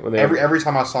play? When every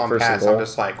time I saw him pass, I'm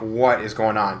just like, what is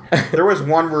going on? There was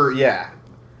one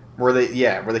where they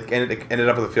ended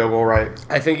up with a field goal, right?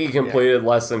 I think he completed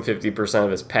less than 50% of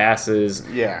his passes.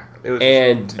 Yeah, it was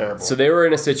terrible. So they were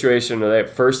in a situation where they had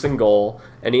 1st and goal,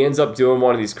 and he ends up doing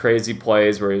one of these crazy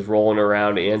plays where he's rolling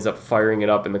around, and he ends up firing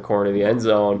it up in the corner of the end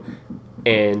zone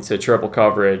into triple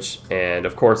coverage, and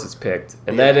of course it's picked,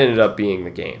 and that ended up being the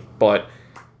game. But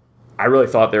I really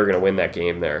thought they were going to win that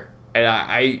game there. And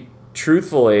I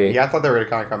truthfully... Yeah, I thought they were going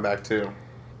to kind of come back too.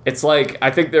 It's like, I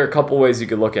think there are a couple ways you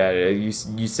could look at it. You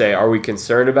say, are we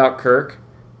concerned about Kirk?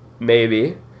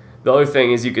 Maybe. The other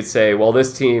thing is you could say, well,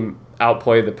 this team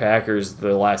outplayed the Packers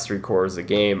the last 3 quarters of the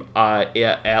game at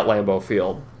Lambeau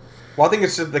Field. Well, I think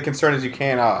it's just the concern is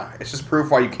it's just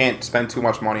proof why you can't spend too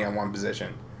much money on one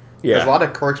position. Yeah. Because a lot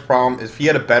of Kirk's problem is if he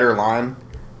had a better line,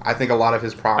 I think a lot of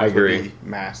his problems would be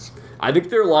masked. I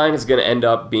think their line is going to end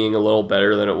up being a little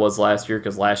better than it was last year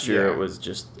because last year it was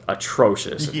just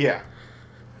atrocious. Yeah.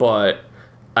 But,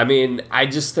 I mean, I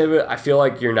feel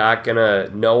like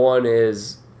no one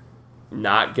is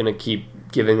not going to keep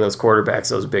giving those quarterbacks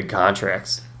those big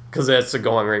contracts because that's the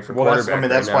going rate for quarterbacks.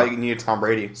 That's why you need Tom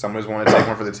Brady. Someone who's want to take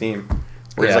one for the team.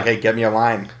 Where he's like, hey, get me a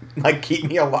line. Like, keep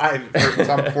me alive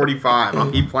until I'm 45.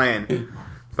 I'll keep playing.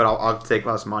 But I'll take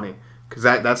less money. Because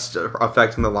that's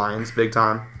affecting the Lions big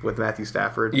time with Matthew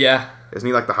Stafford. Yeah. Isn't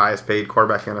he like the highest paid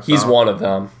quarterback in the NFL? He's one of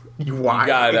them.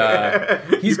 Why?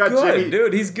 He's good,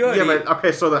 dude. He's good. Yeah, but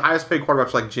okay, so the highest paid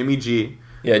quarterbacks like Jimmy G.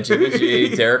 Yeah, Jimmy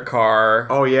G, Derek Carr.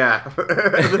 Oh, yeah.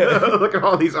 Look at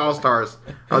all these all-stars.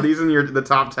 Are these in the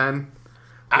top 10?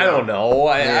 I don't know.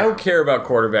 I don't care about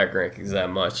quarterback rankings that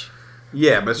much.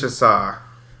 Yeah, but it's just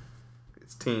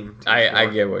it's team I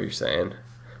get what you're saying.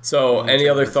 So, any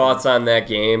other thoughts on that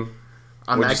game?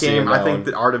 On that game, I think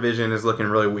that our division is looking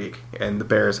really weak, and the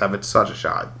Bears have such a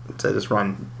shot to just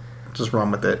run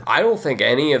with it. I don't think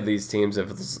any of these teams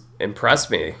have impressed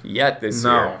me yet this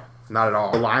year. No, not at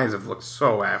all. The Lions have looked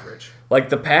so average. Like,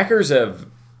 the Packers have...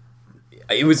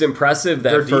 It was impressive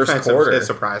that their first quarter. It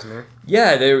surprised me.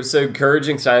 Yeah, there was some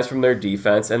encouraging signs from their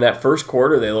defense, and that first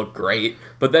quarter they looked great.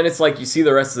 But then it's like you see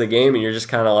the rest of the game, and you're just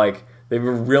kind of like, they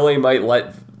really might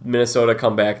let Minnesota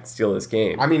come back and steal this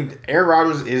game. I mean, Aaron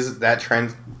Rodgers is that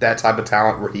type of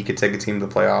talent where he could take a team to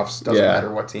the playoffs. Doesn't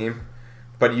matter what team.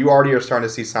 But you already are starting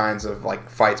to see signs of like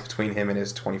fights between him and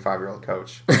his 25-year-old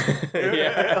coach.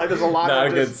 Yeah, like, there's a lot not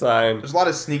of a good sign. There's a lot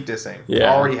of sneak dissing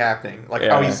already happening. Like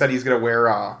how he said he's gonna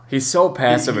wear. He's so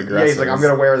passive aggressive. Yeah, he's like, I'm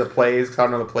gonna wear the plays because I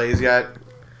don't know the plays yet.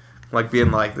 Like being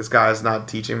like, this guy's not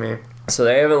teaching me. So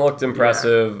they haven't looked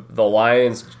impressive. Yeah. The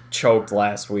Lions choked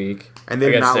last week, and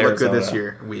they did not look good this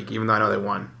week. Even though I know they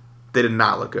won, they did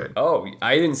not look good. Oh,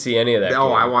 I didn't see any of that.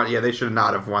 game. They should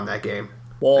not have won that game.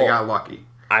 Well, they got lucky.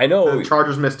 I know the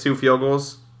Chargers missed 2 field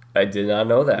goals. I did not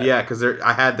know that. Yeah, because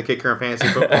I had the kicker in fantasy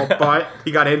football, but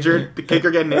he got injured. The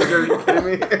kicker getting injured. Are you kidding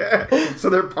me? So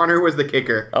their punter was the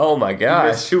kicker. Oh my gosh!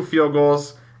 He missed 2 field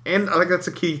goals, and I think that's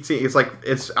a key thing.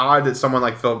 It's odd that someone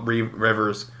like Philip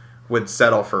Rivers would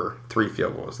settle for 3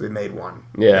 field goals. They made 1.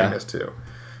 Yeah, they missed 2,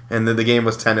 and then the game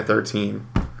was 10-13.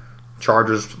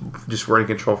 Chargers just were in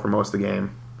control for most of the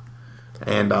game.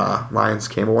 and Lions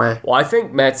came away. Well, I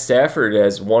think Matt Stafford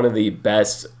has one of the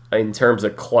best in terms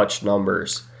of clutch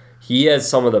numbers. He has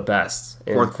some of the best.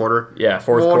 Fourth quarter? Yeah,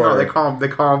 fourth quarter. No, they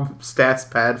call him Stats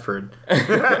Padford.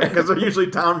 Because they're usually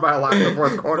down by a lot in the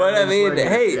fourth quarter. But I mean,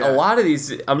 hey, a lot of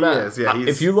these,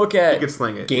 if you look at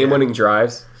game-winning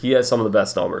drives, he has some of the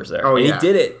best numbers there. Oh, and he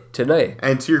did it tonight.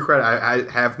 And to your credit, I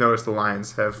have noticed the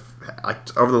Lions have,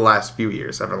 over the last few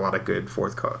years, have a lot of good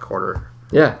fourth quarter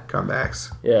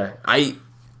comebacks. Yeah.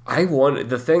 I won.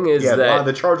 The thing is that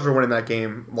the Chargers are winning that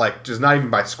game, like, just not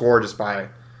even by score, just by,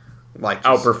 like,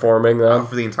 outperforming them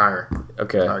for the entire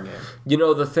game. You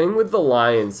know, the thing with the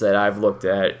Lions that I've looked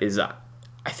at is I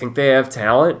think they have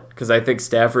talent because I think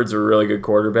Stafford's a really good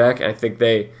quarterback. And I think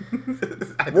they.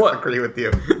 I disagree with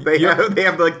you. They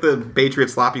have like the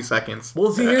Patriots sloppy seconds.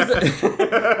 Well, see, here's the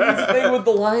thing with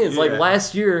the Lions. Like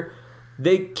last year,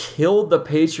 they killed the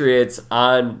Patriots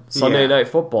on Sunday Night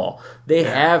Football. They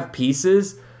have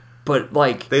pieces. But,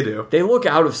 like, they do. They look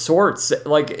out of sorts.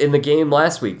 Like, in the game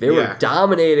last week, they were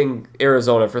dominating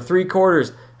Arizona for 3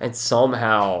 quarters, and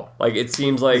somehow, like, it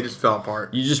seems like... They just fell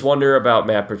apart. You just wonder about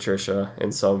Matt Patricia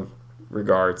in some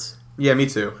regards. Yeah, me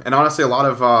too. And honestly, a lot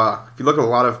of... if you look at a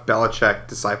lot of Belichick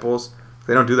disciples,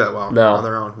 they don't do that well on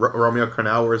their own. Romeo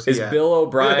Crennel, where's he at? Bill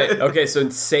O'Brien... Okay, so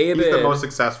Saban... He's the most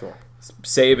successful.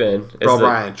 Saban. Bill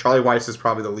O'Brien. Charlie Weiss is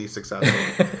probably the least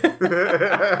successful.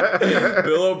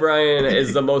 Bill O'Brien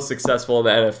is the most successful in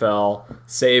the NFL.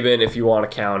 Saban, if you want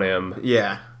to count him.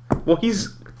 Yeah. Well,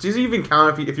 does he even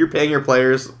count if you're paying your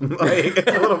players? Like,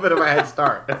 it's a little bit of a head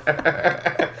start.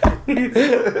 He's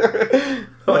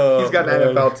got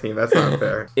an NFL team. That's not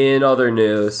fair. In other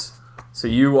news, so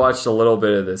you watched a little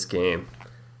bit of this game.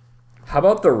 How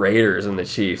about the Raiders and the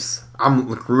Chiefs?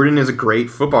 Gruden is a great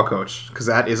football coach because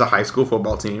that is a high school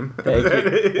football team. Thank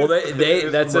you.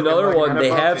 Well, that's another one. They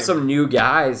have some new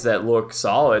guys that look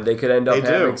solid. They could end up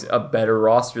having a better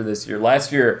roster this year.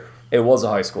 Last year, it was a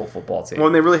high school football team. Well,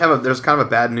 and they really have there's kind of a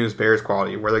bad news Bears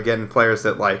quality where they're getting players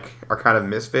that like are kind of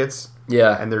misfits.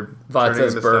 Yeah, and they're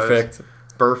Vontaze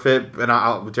Burfict,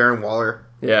 and Darren Waller.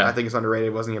 Yeah, I think he's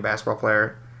underrated. Wasn't he a basketball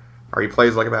player? Or he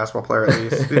plays like a basketball player at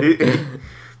least.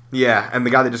 Yeah, and the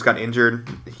guy that just got injured,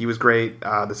 he was great.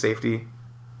 The safety,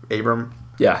 Abram,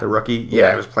 the rookie.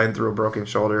 Yeah, he was playing through a broken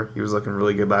shoulder. He was looking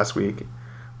really good last week.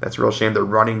 That's a real shame. The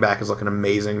running back is looking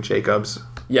amazing, Jacobs.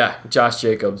 Yeah, Josh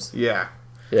Jacobs. Yeah.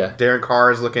 Yeah. Derek Carr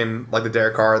is looking like the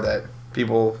Derek Carr that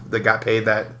people that got paid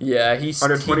that. Yeah, he did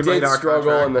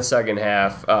struggle in the second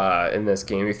half in this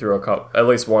game. He threw at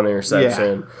least one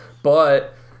interception. Yeah.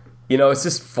 But, you know, it's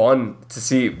just fun to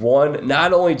see, one,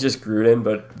 not only just Gruden,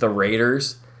 but the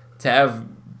Raiders. To have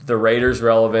the Raiders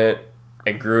relevant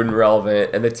and Gruden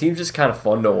relevant, and the team's just kind of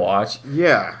fun to watch.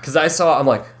 Yeah. Because I'm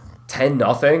like,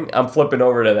 10-0? I'm flipping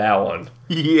over to that one.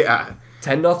 Yeah.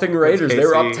 10-0 Raiders. They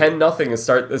were up 10-0 to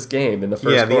start this game in the first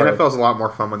quarter. Yeah, the NFL's a lot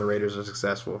more fun when the Raiders are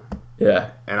successful. Yeah.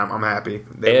 And I'm happy.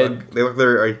 They look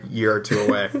they're a year or two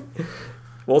away.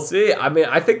 We'll see. I mean,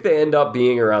 I think they end up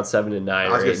being around 7-9. I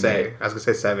was gonna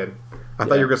say 7. I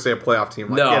thought you were gonna say a playoff team.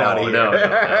 Like, no, get out of here. No.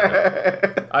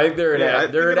 I think they're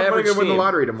an average team. Win the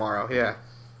lottery tomorrow. Yeah.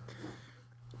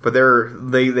 But they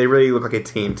really look like a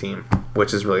team,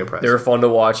 which is really impressive. They were fun to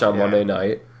watch on Monday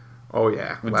night. Oh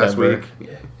yeah, last week.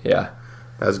 Yeah,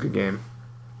 that was a good game.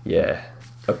 Yeah.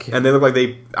 Okay. And they look like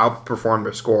they outperformed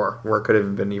their score, where it could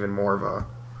have been even more of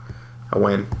a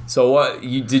win. So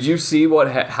did you see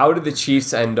how did the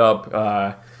Chiefs end up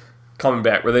coming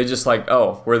back? Were they just like,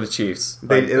 oh, we're the Chiefs? It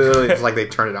literally just like they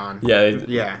turned it on.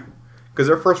 Yeah. Because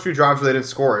their first few drives where they didn't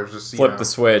score, it was just flip the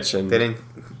switch, and they didn't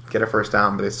get a first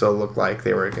down, but they still looked like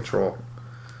they were in control.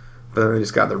 But then they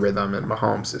just got the rhythm, and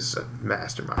Mahomes is a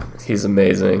mastermind. He's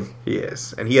amazing. He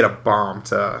is, and he had a bomb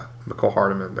to McCole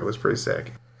Hardman that was pretty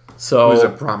sick. So he was a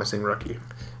promising rookie.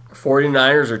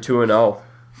 49ers are 2-0.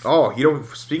 Oh,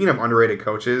 speaking of underrated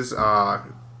coaches, coach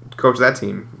of that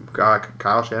team,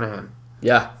 Kyle Shanahan.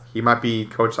 Yeah. He might be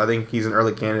coach. I think he's an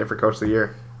early candidate for coach of the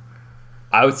year.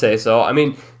 I would say so. I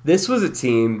mean, this was a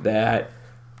team that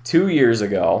 2 years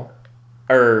ago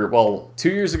they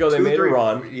made a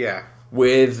run. Yeah.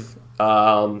 With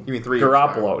you mean 3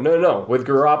 Garoppolo. No. With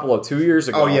Garoppolo 2 years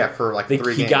ago. Oh, yeah, for like 3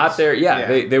 games. He got there.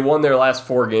 Yeah. They won their last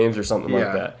 4 games or something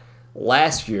like that.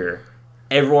 Last year,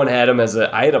 everyone had him as a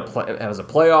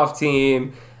playoff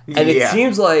team. And it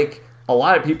seems like a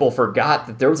lot of people forgot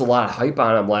that there was a lot of hype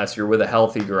on him last year with a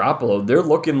healthy Garoppolo. They're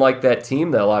looking like that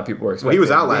team that a lot of people were expecting. Well, he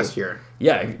was out last year.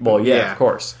 Yeah, of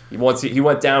course. He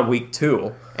went down week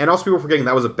 2. And also people forgetting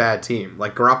that was a bad team.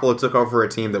 Like, Garoppolo took over a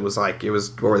team that was like,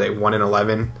 what were they,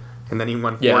 1-11? And then he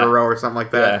won 4 in a row or something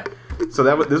like that. Yeah. So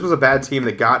this was a bad team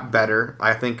that got better.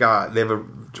 I think they have a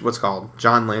what's it called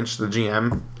John Lynch, the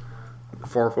GM, the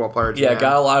former football player. GM. Yeah,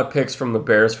 got a lot of picks from the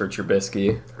Bears for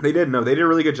Trubisky. They did a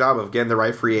really good job of getting the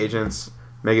right free agents,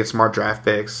 making smart draft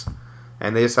picks,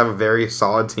 and they just have a very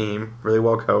solid team, really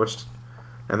well coached,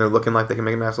 and they're looking like they can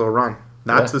make a nice little run.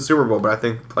 Not to the Super Bowl, but I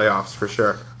think playoffs for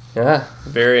sure. Yeah,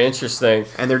 very interesting.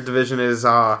 And their division is,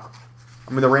 the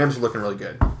Rams are looking really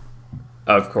good.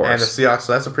 Of course. And the Seahawks,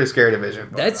 so that's a pretty scary division.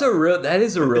 That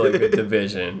is a really good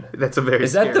division. That's a very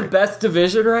Is that the best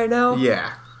division right now?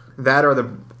 Yeah. That or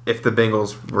if the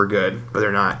Bengals were good, but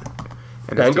they're not.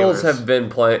 And the Bengals Steelers- have been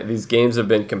playing, these games have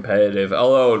been competitive.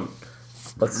 Although,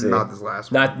 let's see. Not this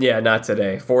last one. Not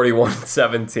today.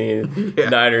 41-17. Yeah.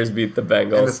 Niners beat the And the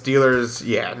Bengals.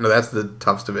 Steelers, that's the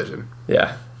toughest division.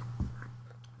 Yeah.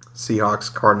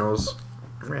 Seahawks, Cardinals,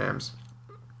 Rams.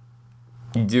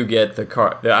 You do get the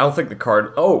I don't think the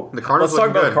Card. Oh, The Cardinals let's talk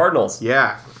looking about good. the Cardinals.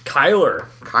 Yeah.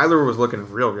 Kyler was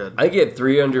looking real good. I get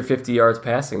 350 yards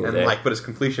passing And today but his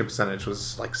completion percentage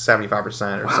was like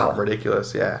 75% or Wow. something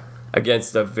ridiculous. Yeah.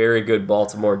 against a very good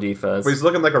Baltimore defense. But he's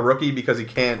looking like a rookie because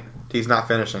he's not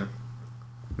finishing.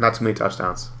 Not too many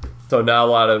touchdowns. So not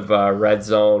a lot of red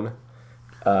zone.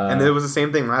 And it was the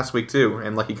same thing last week too.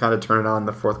 And he kind of turned it on in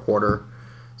the fourth quarter.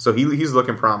 So he's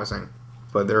looking promising.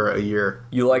 But they're a year.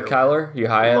 You like Kyler? You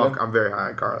high on him? I'm very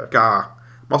high on Kyler.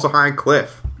 I'm also high on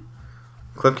Cliff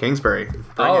Kingsbury.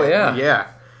 Yeah.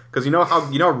 Because you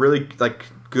know really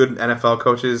good NFL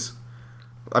coaches,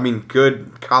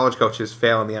 good college coaches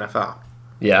fail in the NFL.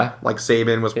 Yeah. Like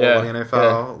Saban was horrible in the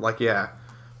NFL. Yeah.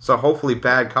 So hopefully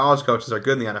bad college coaches are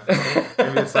good in the NFL.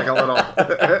 Maybe it's a little...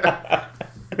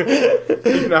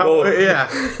 yeah.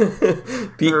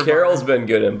 Pete Carroll's been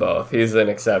good in both. He's an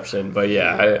exception, but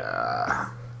I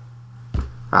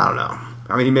don't know.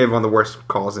 He may have won the worst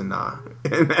calls in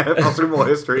NFL Super Bowl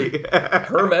history.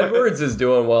 Herm Edwards is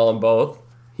doing well in both.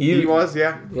 He was,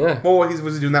 yeah. Yeah. Well, was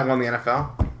he doing that one in the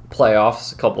NFL?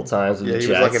 Playoffs a couple times with the he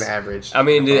Jets. was like an average. how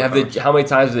many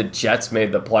times have the Jets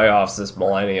made the playoffs this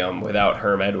millennium without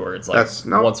Herm Edwards? Once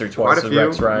or twice with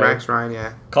Rex Ryan. Rex Ryan,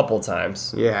 yeah. Couple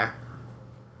times. Yeah.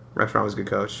 Rex Ryan was a good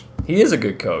coach. He is a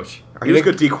good coach. He was a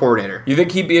good D coordinator. You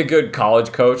think he'd be a good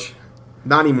college coach?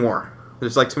 Not anymore.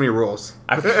 There's too many rules.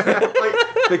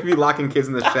 They could be locking kids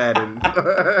in the shed and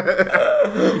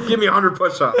give me 100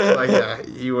 push-ups.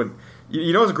 You would.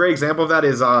 You know, what's a great example of that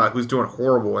is who's doing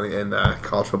horrible in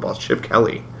college football. Chip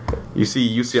Kelly. You see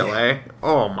UCLA.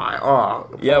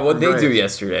 Yeah, what'd they do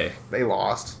yesterday? They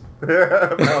lost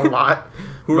a lot.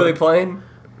 Who were they playing?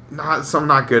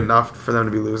 Not good enough for them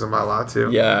to be losing by a lot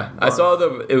too. Yeah, I saw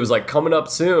it was coming up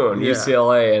soon, Yeah.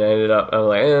 UCLA, and I ended up, I'm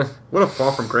like, eh. What a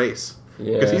fall from grace.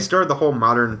 Yeah. Because he started the whole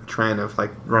modern trend of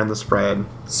running the spread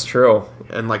It's true.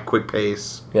 and quick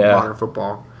pace, Yeah. modern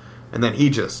football, and then he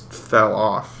just fell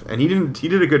off. And he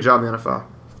did a good job in the NFL.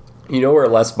 You know where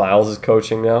Les Miles is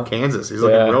coaching now? Kansas, he's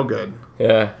looking real good.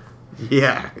 Yeah.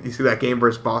 Yeah, you see that game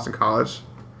versus Boston College?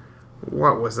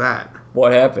 What was that?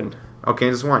 What happened? Oh,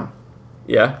 Kansas won.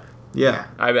 Yeah. Yeah.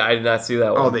 I did not see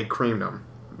that one. Oh, they creamed them.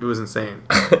 It was insane.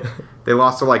 They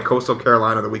lost to Coastal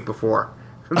Carolina the week before.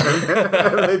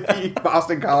 They beat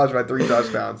Boston College by 3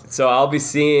 touchdowns. So I'll be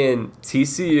seeing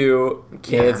TCU,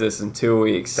 Kansas in 2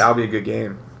 weeks. That'll be a good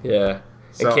game. Yeah.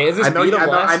 So, and Kansas beat them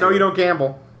last I know year. you don't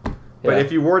gamble, but Yeah.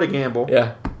 if you were to gamble,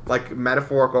 Yeah.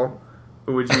 Metaphorical,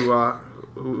 who would you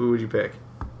who would you pick?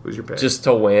 Who's your pick? Just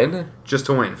to win? Just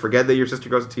to win. Forget that your sister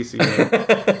goes to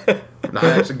TCU. Not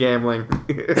actually gambling.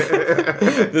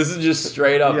 This is just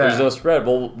straight up. Yeah. There's no spread.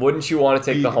 Well, wouldn't you want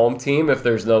to take the home team if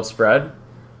there's no spread?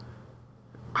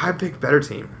 I'd pick better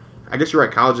team. I guess you're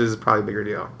right. College is probably a bigger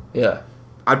deal. Yeah.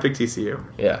 I'd pick TCU.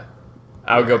 Yeah.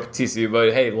 I would go TCU,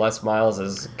 but hey, Les Miles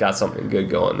has got something good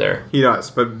going there. He does,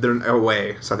 but they're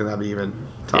away, so I think that'd be even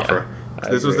tougher. I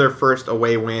This was agree. their first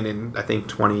away win in I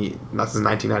think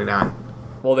 1999.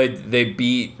 Well, they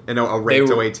beat And a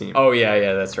ranked away team. Oh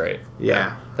yeah, that's right.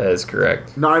 Yeah. That is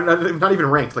correct. No, not even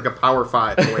ranked, like a Power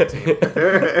 5 away team.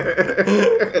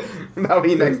 That'll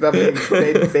be next. That'll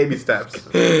be baby steps.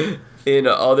 In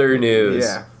other news,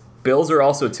 Yeah. Bills are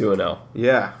also 2-0.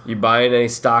 Yeah. You buying any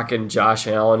stock in Josh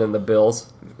Allen and the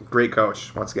Bills? Great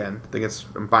coach, once again.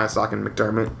 I'm buying stock in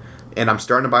McDermott, and I'm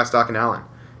starting to buy stock in Allen.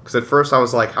 Because at first I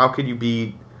was like, how could you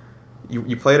be...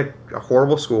 You played at a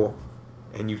horrible school,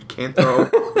 and you can't throw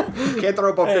above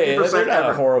 50% they're not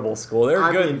ever. a horrible school. They're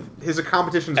I good. mean, his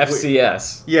competition's...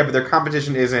 FCS. Yeah, but their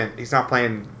competition isn't... He's not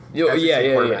playing...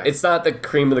 Yeah. quarterback. It's not the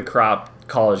cream of the crop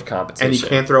college competition. And he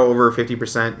can't throw over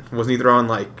 50%. Wasn't he throwing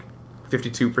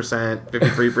 52%,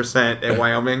 53% at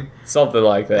Wyoming. Something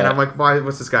like that. And I'm like,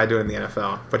 what's this guy doing in the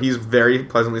NFL? But he's very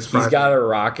pleasantly surprised. He's got a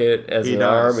rocket as an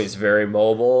arm. He's very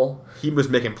mobile. He was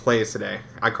making plays today.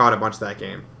 I caught a bunch of that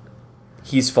game.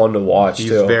 He's fun to watch, He's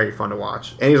too. very fun to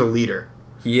watch. And he's a leader.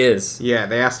 He is. Yeah,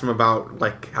 they asked him about,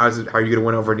 like, how are you going to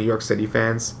win over New York City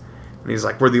fans? And he's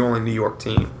like, we're the only New York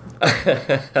team.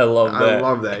 I love that. I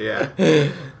love that,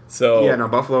 yeah. So yeah, no,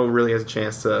 Buffalo really has a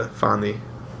chance to finally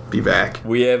be back.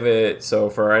 we have it. So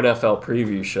for our NFL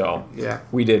preview show, Yeah.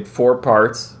 we did 4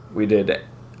 parts. We did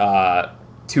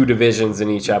 2 divisions in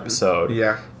each episode.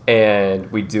 Yeah.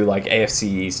 And we do like AFC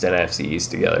East and NFC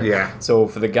East together. Yeah. So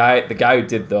for the guy who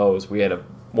did those, we had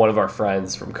one of our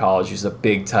friends from college who's a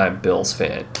big time Bills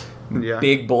fan. Yeah.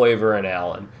 Big believer in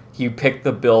Allen. He picked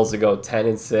the Bills to go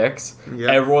 10-6.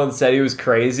 Yeah. Everyone said he was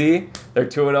crazy. They're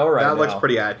 2-0 right now. That looks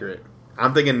pretty accurate.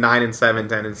 I'm thinking 9-7,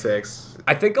 10-6.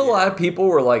 I think a lot of people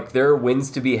were like, there are wins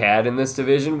to be had in this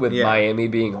division with Yeah. Miami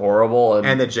being horrible.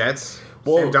 And the Jets.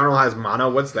 Well- Sam Darnold has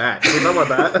mono. What's that? Can you know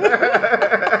about that?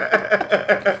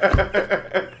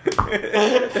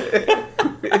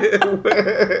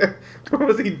 What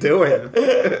was he doing?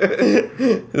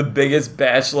 the biggest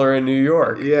bachelor in New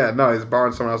York. Yeah, no, he's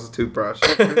borrowing someone else's toothbrush.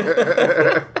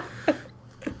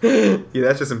 Yeah,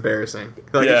 that's just embarrassing.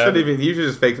 Like, Yeah. you should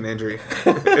just faked an injury.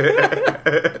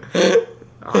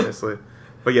 Honestly.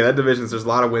 But yeah, that division's, there's a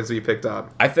lot of wins to be picked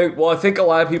up. I think a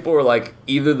lot of people were like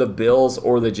either the Bills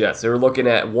or the Jets. They were looking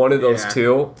at one of those Yeah.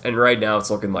 two, and right now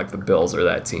it's looking like the Bills are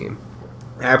that team.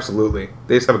 Absolutely.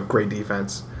 They just have a great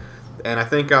defense. And I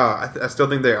think, I still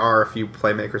think they are a few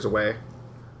playmakers away.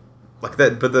 Like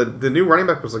that, but the new running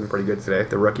back was looking pretty good today,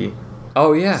 the rookie,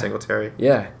 Oh yeah, Singletary.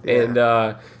 yeah. Yeah. And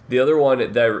the other one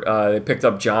that they picked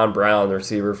up John Brown, the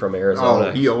receiver from Arizona.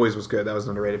 Oh, he always was good. That was an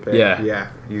underrated pick. Yeah. Yeah,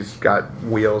 he's got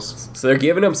wheels. So they're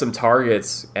giving him some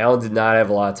targets. Allen did not have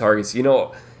a lot of targets. You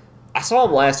know, I saw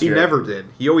him last He year. never did.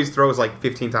 He always throws like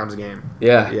 15 times a game.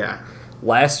 Yeah. Yeah.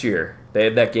 Last year, they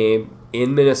had that game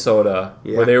in Minnesota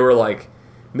Yeah. where they were like,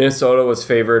 Minnesota was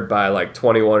favored by like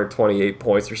 21 or 28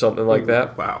 points or something like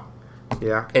that. Wow.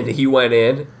 Yeah. And he went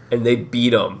in and they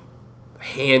beat him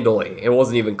handily. It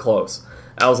wasn't even close.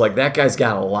 I was like, that guy's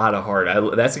got a lot of heart.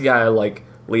 That's a guy I like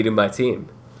leading my team.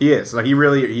 He is. Like, he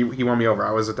really, he won me over.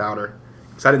 I was a doubter.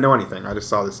 Because I didn't know anything. I just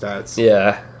saw the stats.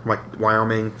 Yeah. I'm like,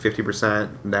 Wyoming,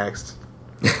 50%, next.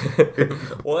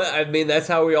 Well, I mean, that's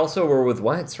how we also were with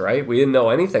Wentz, right? We didn't know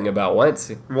anything about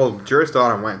Wentz. Well, Juris still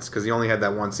on Wentz because he only had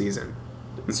that one season.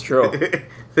 It's true.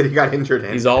 That he got injured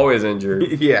in. He's always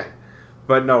injured. Yeah.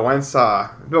 But no, Wentz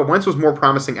was more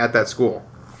promising at that school.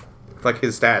 Like,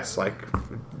 his stats. Like,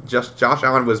 just Josh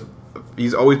Allen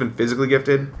he's always been physically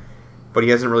gifted, but he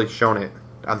hasn't really shown it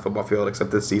on the football field, except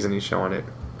this season he's showing it.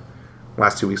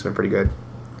 Last 2 weeks have been pretty good.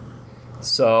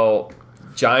 So,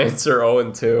 Giants are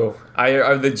 0-2.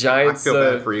 Are the I Giants? feel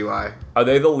bad for Eli. Are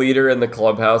they the leader in the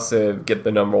clubhouse to get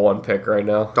the number 1 pick right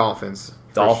now? Dolphins.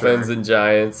 for Dolphins sure. and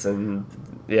Giants, and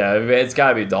yeah, it's got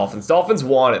to be Dolphins. Dolphins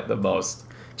want it the most.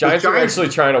 Giants are Giants- actually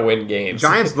trying to win games.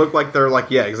 Giants look like they're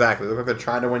like, yeah, exactly. They look like they're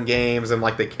trying to win games and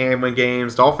like they can win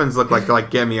games. Dolphins look like they're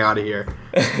like, get me out of here.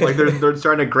 Like they're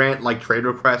starting to grant like trade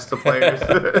requests to players.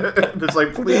 Just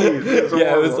like, please. It's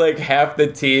yeah, it was horrible. like half the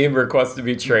team requested to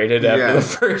be traded after Yeah. the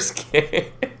first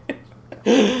game.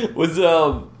 Was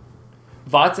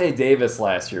Vontae Davis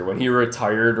last year when he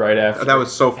retired right after? That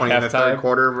was so funny in the third halftime?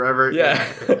 quarter or whatever. Yeah.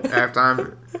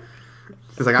 Halftime.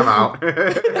 He's like, I'm out.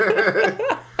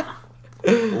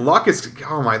 Luck is,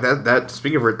 oh my, that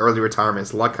speaking of early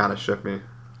retirements, Luck kind of shook me.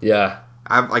 Yeah.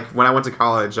 When I went to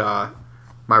college,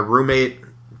 my roommate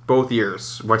both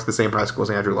years went to the same high school as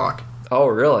Andrew Luck. Oh,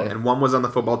 really? And one was on the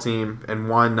football team, and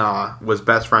one was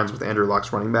best friends with Andrew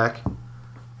Luck's running back.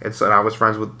 And so I was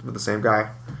friends with the same guy.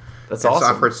 That's And awesome.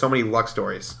 so I've heard so many Luck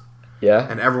stories. Yeah,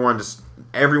 And everyone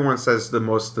says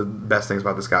the best things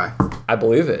about this guy. I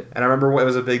believe it. And I remember it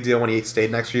was a big deal when he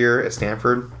stayed next year at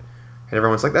Stanford. And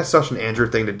everyone's like, that's such an Andrew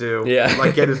thing to do. Yeah.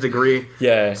 Like, get his degree.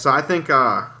 Yeah, So I think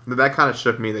that kind of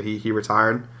shook me that he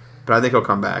retired. But I think he'll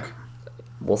come back.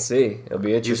 we'll see. It'll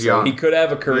be interesting. young. He could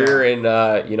have a career in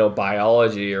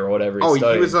biology or whatever. Oh,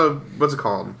 studied. he was what's it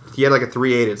called? He had like a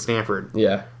 3.8 at Stanford.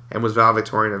 Yeah. And was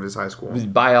valedictorian of his high school.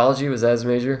 Biology was that his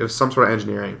major? It was some sort of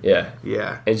engineering. Yeah.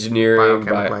 Yeah. Engineering.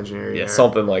 Biochemical engineering, Yeah, yeah.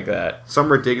 something like that.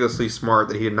 Some ridiculously smart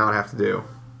that he did not have to do.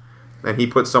 And he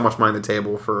put so much money on the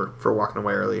table for walking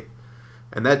away early.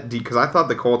 And that, because I thought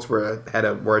the Colts were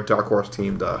a dark horse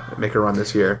team to make a run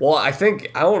this year. Well, I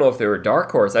don't know if they were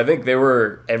dark horse. I think they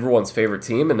were everyone's favorite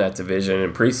team in that division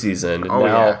in preseason. And Oh,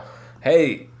 now, yeah.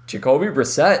 hey, Jacoby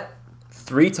Brissett,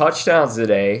 3 touchdowns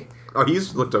today. Oh,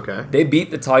 he's looked okay. They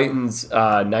beat the Titans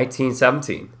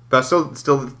 19-17. But I still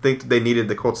think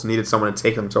the Colts needed someone to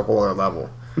take them to a whole other level.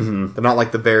 Mm-hmm. They're not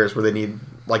like the Bears where they need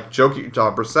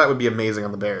Brissett would be amazing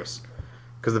on the Bears.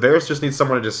 Because the Bears just need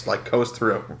someone to just coast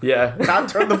through. Yeah. Not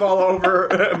turn the ball over,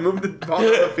 move the ball to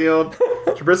the field.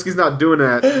 Trubisky's not doing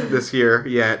that this year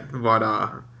yet,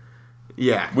 but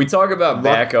yeah. We talk about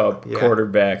backup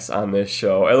quarterbacks on this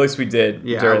show. At least we did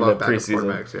during the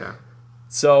preseason. Yeah.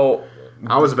 So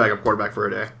I was a backup quarterback for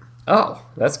a day. Oh,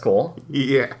 that's cool.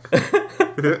 Yeah.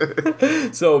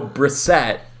 So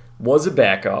Brissett was a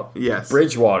backup. Yes.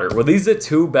 Bridgewater. Were these the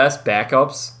two best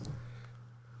backups?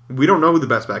 We don't know who the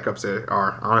best backups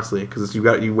are, honestly, because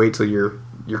you wait till you're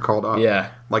called up.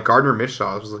 Yeah. Like Gardner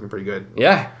Minshew was looking pretty good.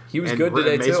 Yeah, he was good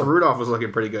today Mason too. Rudolph was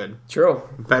looking pretty good. True.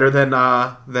 Better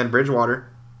than Bridgewater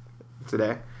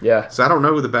today. Yeah. So I don't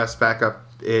know who the best backup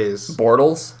is.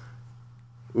 Bortles.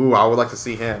 Ooh, I would like to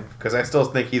see him for I still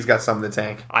think he's got some in the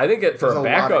tank. I think for a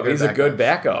backup, he's a good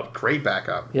backup. Great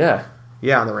backup. Yeah.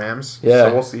 Yeah, on the Rams. Yeah.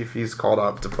 So we'll see if he's called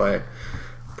up to play.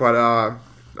 But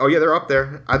oh yeah, they're up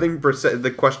there. I think Brissett.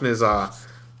 The question is, are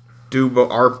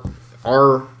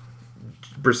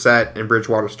Brissett and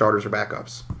Bridgewater starters or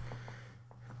backups?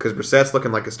 Because Brissett's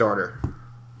looking like a starter.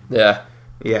 Yeah.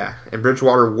 Yeah, and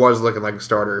Bridgewater was looking like a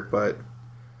starter, but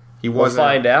he wasn't. We'll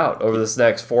find out over this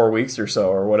next 4 weeks or so,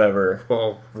 or whatever.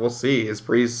 Well, we'll see. Is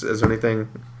there anything?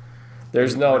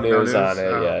 There's no news on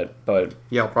it yet, but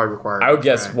yeah, I'll probably require. I would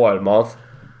guess what, a month.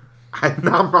 I'm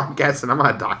not guessing. I'm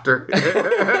not a doctor.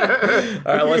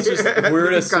 All right, let's just. If we were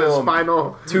to assume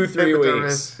 2-3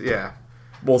 weeks. Yeah.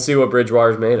 We'll see what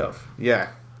Bridgewater's made of. Yeah,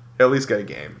 he'll at least get a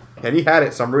game, and he had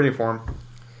it, so I'm rooting for him.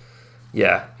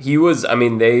 Yeah, he was. I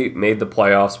mean, they made the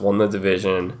playoffs, won the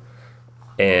division,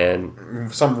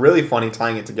 and some really funny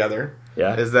tying it together.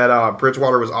 Yeah, is that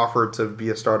Bridgewater was offered to be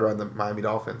a starter on the Miami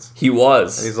Dolphins. He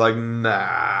was. And he's like,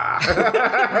 nah.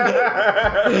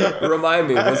 Remind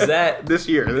me, was that this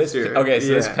year? Okay, so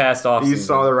this past offseason. He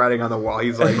saw the writing on the wall.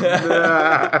 He's like,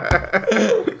 nah.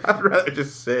 I'd rather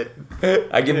just sit.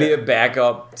 I can be a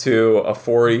backup to a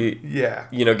 40. Yeah.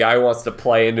 Guy who wants to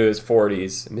play into his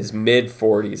 40s, his mid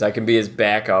 40s. I can be his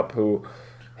backup who,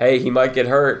 hey, he might get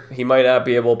hurt. He might not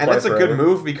be able to play. And that's a good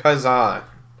move because I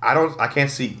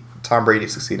can't see Tom Brady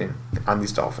succeeding on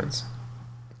these Dolphins.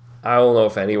 I don't know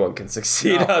if anyone can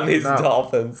succeed on these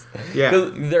Dolphins. Yeah.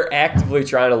 Because they're actively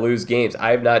trying to lose games. I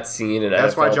have not seen an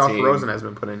That's NFL why Josh team. Rosen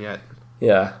hasn't been put in yet.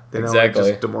 Yeah, they exactly.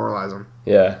 Just demoralize them.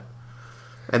 Yeah.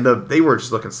 And they were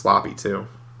just looking sloppy, too,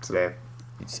 today.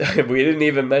 We didn't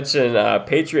even mention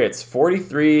Patriots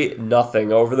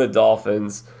 43-0 over the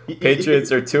Dolphins.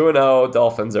 Patriots are 2-0,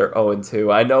 Dolphins are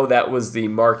 0-2. I know that was the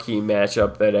marquee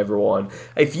matchup that everyone.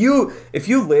 If you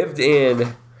lived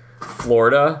in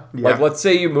Florida, like let's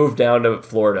say you moved down to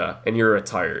Florida and you're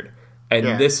retired,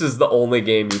 and this is the only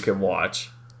game you can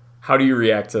watch. How do you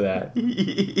react to that?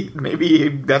 Maybe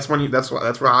that's where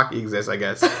hockey exists, I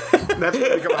guess. That's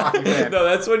when you become a hockey fan. No,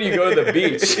 that's when you go to the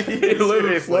beach. You live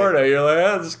in Florida. You're like,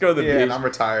 I'll just go to the beach. And I'm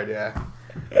retired,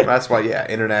 That's why,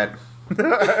 internet.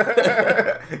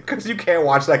 Because you can't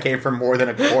watch that game for more than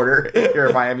a quarter if you're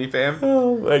a Miami fan.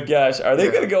 Oh my gosh. Are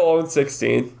they going to go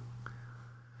 0-16?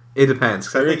 It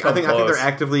depends. I think they're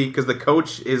actively, because the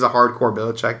coach is a hardcore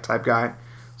Belichick type guy,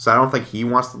 so I don't think he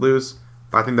wants to lose.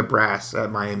 But I think the brass at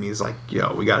Miami is like,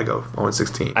 yo, we got to go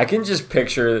 0-16. I can just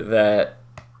picture that.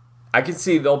 I can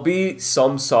see there'll be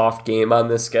some soft game on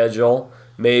this schedule.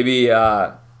 Maybe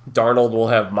Darnold will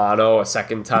have mono a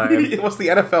second time. What's the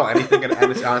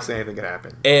NFL? Honestly, anything can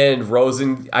happen. And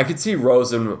Rosen, I could see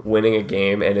Rosen winning a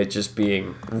game and it just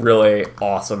being really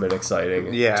awesome and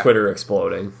exciting. Yeah. Twitter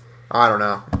exploding. I don't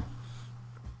know.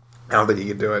 I don't think he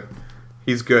could do it.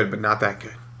 He's good, but not that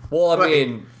good. Well, I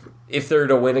mean, if they're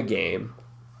to win a game,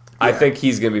 I think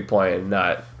he's going to be playing,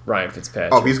 not Ryan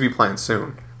Fitzpatrick. Oh, he's going to be playing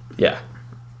soon. Yeah.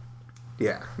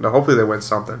 Yeah. No, hopefully they win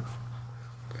something.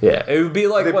 Yeah, it would be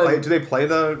like do they play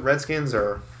the Redskins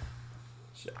or?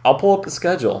 I'll pull up the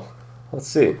schedule. Let's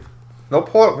see. They'll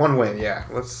pull up one win. Yeah,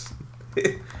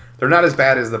 they're not as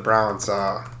bad as the Browns.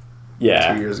 2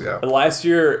 years ago. Last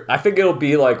year, I think it'll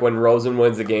be like when Rosen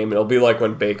wins the game. It'll be like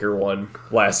when Baker won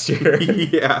last year.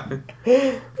 Yeah.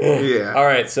 Yeah. All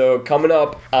right, so coming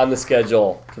up on the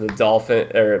schedule for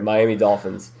the Miami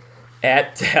Dolphins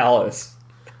at Dallas.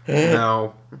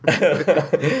 No.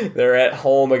 They're at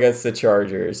home against the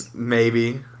Chargers.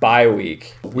 Maybe. Bye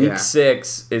week. Week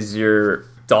 6 is your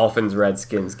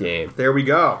Dolphins-Redskins game. There we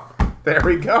go.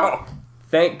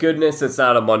 Thank goodness it's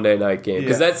not a Monday night game,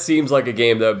 because that seems like a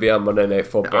game that would be on Monday Night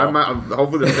Football.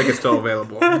 Hopefully the ticket's still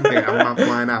available. I'm not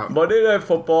flying out. Monday Night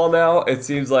Football now, it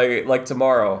seems like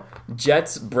tomorrow.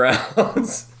 Jets,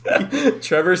 Browns.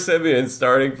 Trevor Siemian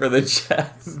starting for the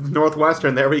Jets.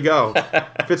 Northwestern, there we go.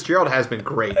 Fitzgerald has been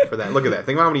great for that. Look at that.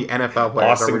 Think about how many NFL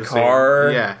players Austin Carr.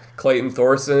 seeing. Yeah. Clayton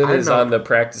Thorson is on the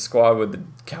practice squad with the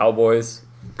Cowboys.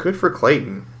 Good for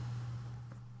Clayton.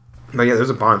 No, yeah, there's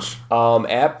a bunch.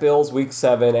 At Bills, week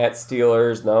 7. At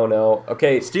Steelers, no.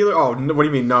 Okay. Steelers, oh, what do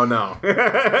you mean, no? No,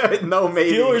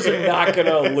 maybe. Steelers are not going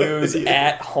to lose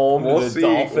at home to the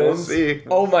Dolphins. We'll see.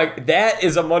 Oh, my. That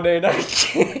is a Monday night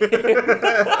game.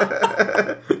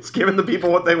 It's giving the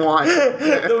people what they want.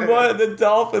 The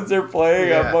Dolphins are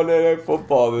playing on Monday Night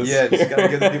Football this year. Yeah, just got to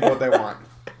give the people what they want.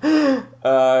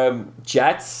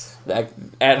 Jets,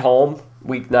 at home,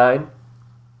 week 9.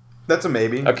 That's a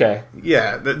maybe. Okay.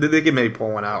 Yeah, they can maybe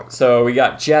pull one out. So we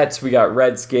got Jets, we got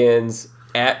Redskins,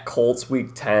 at Colts, week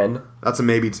 10. That's a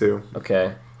maybe too.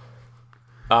 Okay.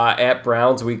 At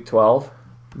Browns, week 12.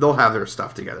 They'll have their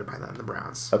stuff together by then, the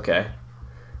Browns. Okay.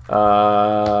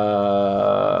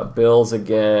 Bills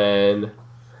again.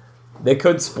 They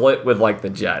could split with like the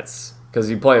Jets because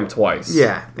you play them twice.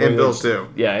 Yeah, and Bills too.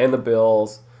 Yeah, and the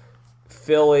Bills.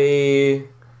 Philly.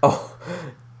 Oh.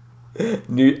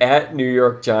 At New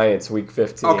York Giants, week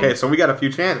 15. Okay, so we got a few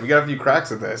chances. We got a few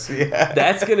cracks at this. Yeah.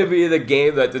 That's going to be the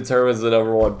game that determines the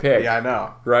number 1 pick. Yeah, I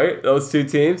know. Right? Those two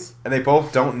teams? And they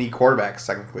both don't need quarterbacks,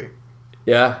 technically.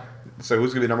 Yeah. So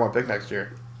who's going to be the number 1 pick next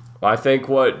year? I think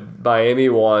what Miami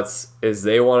wants is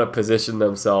they want to position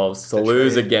themselves to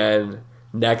lose again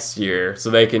next year so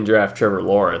they can draft Trevor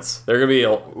Lawrence. They're going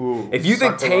to be... if you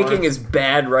think tanking is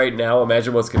bad right now,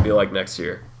 imagine what's going to be like next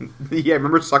year. Yeah,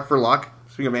 remember Suck for Luck?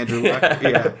 Speaking of Andrew Luck.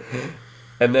 Yeah.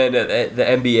 And then the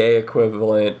NBA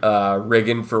equivalent,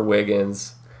 Riggin for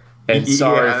Wiggins and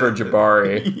Sorry for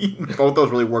Jabari. Both those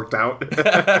really worked out.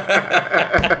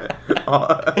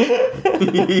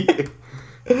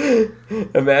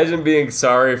 Imagine being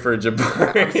sorry for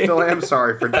Jabari. I still am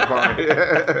sorry for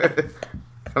Jabari.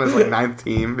 On his 9th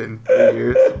team in 3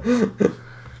 years.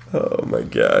 Oh my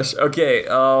gosh. Okay,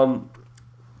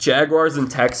 Jaguars and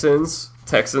Texans.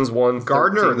 Texans won.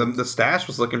 Gardner, the stash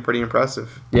was looking pretty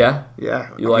impressive. Yeah? Yeah.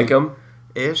 You like him?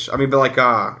 Ish. I mean, but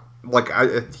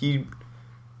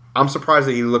I'm surprised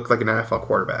that he looked like an NFL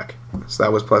quarterback. So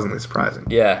that was pleasantly surprising.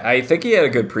 Yeah, I think he had a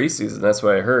good preseason. That's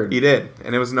what I heard. He did,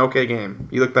 and it was an okay game.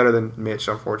 He looked better than Mitch,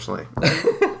 unfortunately.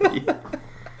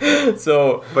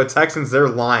 But Texans, their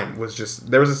line was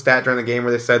just... There was a stat during the game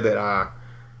where they said that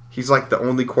he's like the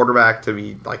only quarterback to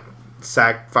be like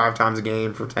sacked 5 times a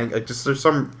game for 10... there's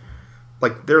some...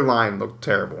 their line looked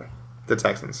terrible. The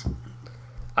Texans.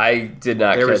 I did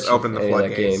not catch just opened the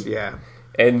floodgates. Game. Yeah.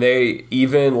 And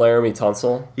even Laramie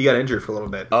Tunsil. He got injured for a little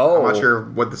bit. Oh. I'm not sure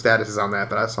what the status is on that,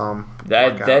 but I saw him.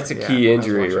 That's a key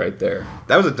injury right there.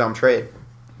 That was a dumb trade.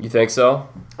 You think so?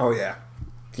 Oh, yeah.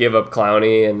 Give up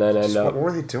Clowney and then end up... What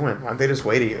were they doing? Why didn't they just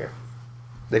wait a year?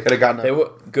 They could have gotten...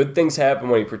 Good things happen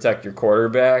when you protect your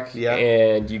quarterback. Yeah.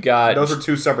 And you got... Those are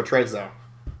 2 separate trades, though.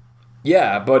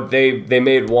 Yeah, but they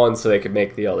made one so they could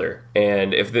make the other.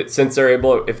 And since they're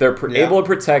able to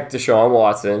protect Deshaun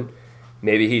Watson,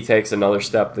 maybe he takes another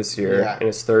step this year in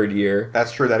his 3rd year.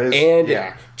 That's true. That is.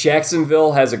 And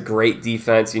Jacksonville has a great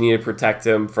defense. You need to protect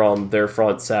him from their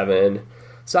front 7.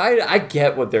 So I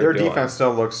get what they're doing. Their defense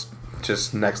still looks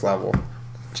just next level.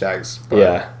 Jags.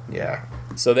 But yeah.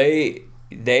 So they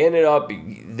ended up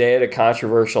they had a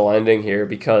controversial ending here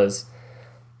because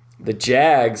the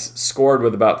Jags scored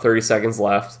with about 30 seconds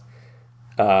left.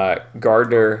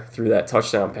 Gardner threw that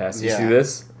touchdown pass. Did you see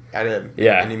this? I did.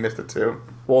 Yeah. And he missed it too.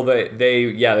 Well,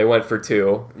 they went for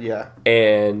 2. Yeah.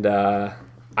 And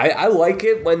I like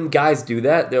it when guys do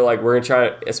that. They're like, we're going to try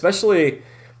to, especially,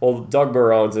 well, Doug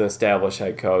Marrone's an established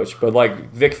head coach, but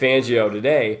like Vic Fangio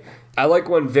today, I like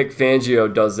when Vic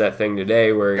Fangio does that thing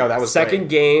today where that was second great.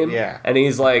 game, yeah. And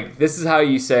he's like, this is how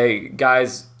you say,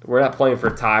 guys, we're not playing for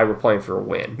a tie, we're playing for a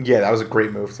win. Yeah, that was a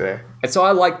great move today. And so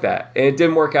I like that. And it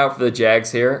didn't work out for the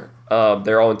Jags here.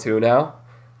 They're 0-2 now.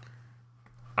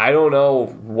 I don't know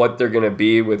what they're going to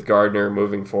be with Gardner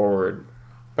moving forward.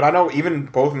 But I know even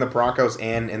both in the Broncos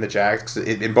and in the Jags,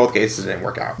 in both cases it didn't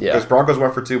work out. Yeah. Because Broncos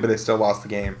went for 2, but they still lost the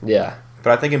game. Yeah.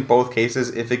 But I think in both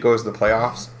cases, if it goes to the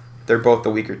playoffs, they're both the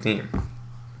weaker team.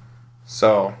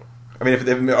 So, I mean, if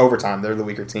in overtime, they're the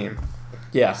weaker team.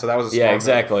 Yeah. So that was a smart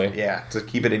exactly. move. Yeah, to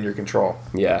keep it in your control.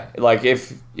 Yeah. Like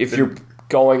if you're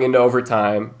going into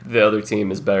overtime, the other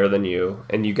team is better than you,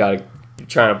 and you're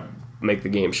trying to make the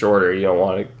game shorter. You don't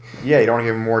want to. Yeah, you don't want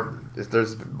to give them more.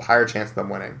 There's a higher chance of them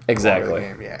winning. Exactly.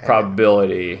 Yeah,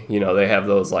 probability. They have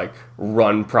those like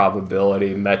run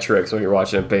probability metrics when you're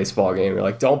watching a baseball game. You're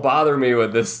like, don't bother me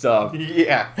with this stuff.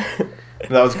 Yeah.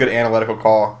 That was a good analytical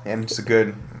call and just a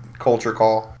good culture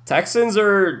call. Texans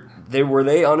are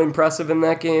They unimpressive in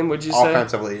that game, would you say?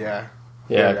 Offensively, yeah.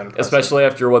 Yeah, Very unimpressive. especially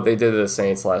after what they did to the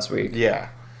Saints last week. Yeah.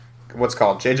 What's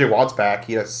called? J.J. Watt's back.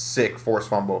 He had a sick forced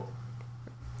fumble.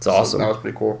 It's awesome. So that was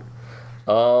pretty cool.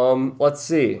 Let's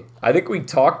see. I think we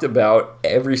talked about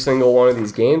every single one of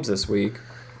these games this week.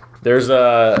 There's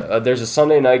a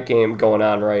Sunday night game going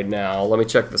on right now. Let me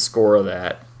check the score of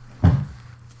that.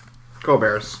 Go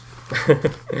Bears.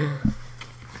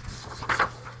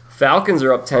 Falcons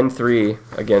are up 10-3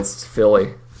 against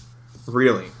Philly.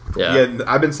 Really? Yeah.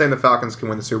 I've been saying the Falcons can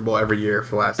win the Super Bowl every year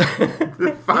for the last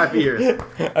 5 years.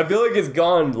 I feel like it's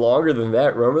gone longer than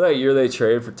that. Remember that year they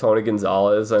traded for Tony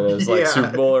Gonzalez and it was like Yeah.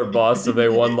 Super Bowl or bust and they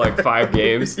won like 5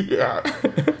 games? Yeah.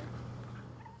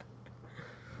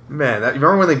 Man, you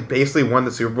remember when they basically won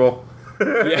the Super Bowl?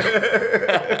 Yeah.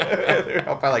 They were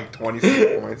up by like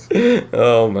 26 points.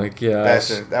 Oh my gosh.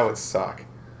 That would suck.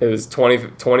 It was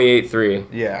 28-3.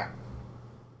 Yeah.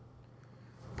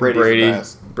 Brady's the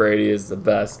best. Brady is the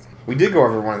best. We did go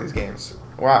over one of these games.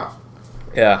 Wow.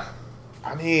 Yeah.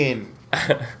 I mean,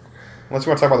 unless you want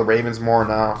to talk about the Ravens more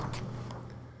now.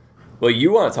 Well,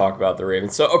 you want to talk about the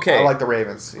Ravens. So, okay. I like the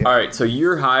Ravens. Yeah. All right, so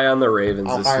you're high on the Ravens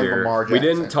I'm this high on year. Lamar We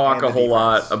didn't Jackson talk and a the whole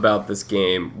lot defense. about this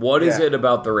game. What is Yeah. it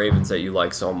about the Ravens that you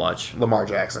like so much? Lamar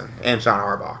Jackson and Sean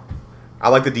Harbaugh. I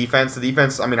like the defense. The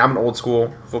defense, I mean, I'm an old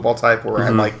school football type where I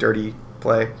like dirty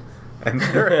play. And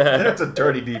that's a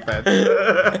dirty defense.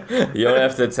 You don't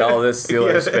have to tell this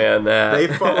Steelers fan that. They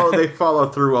follow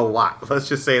through a lot. Let's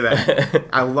just say that.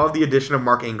 I love the addition of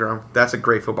Mark Ingram. That's a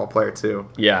great football player too.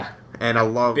 Yeah. And I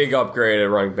love Big upgrade at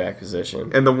running back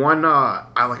position. And the one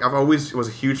I've always was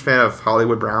a huge fan of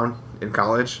Hollywood Brown in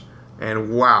college, and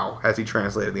wow, has he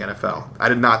translated the NFL? I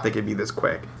did not think it'd be this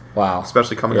quick, Wow.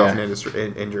 especially coming off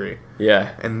an injury.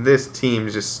 Yeah. And this team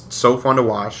is just so fun to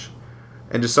watch,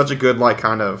 and just such a good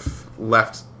kind of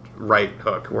left-right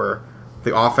hook where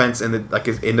the offense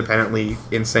is independently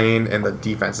insane, and the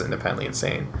defense is independently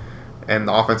insane, and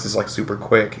the offense is super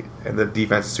quick, and the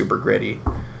defense is super gritty.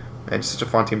 And it's such a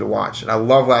fun team to watch. And I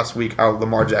love last week how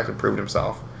Lamar Jackson proved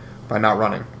himself by not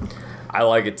running. I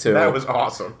like it too. That was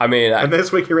awesome. I mean, And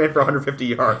this week he ran for 150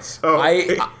 yards. So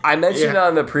I mentioned Yeah.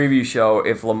 on the preview show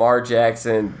if Lamar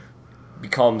Jackson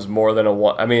becomes more than a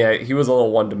one. I mean, he was a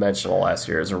little one-dimensional last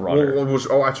year as a runner.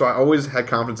 Actually, I always had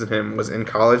confidence in him. Was in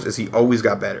college, is he always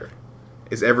got better.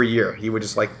 Is every year he would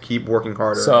just keep working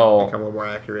harder and become a little more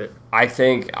accurate. I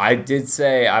think I did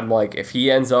say I'm like if he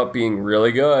ends up being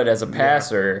really good as a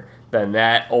passer, then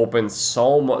that opens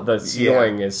so much. The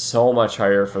ceiling is so much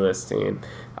higher for this team.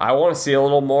 I want to see a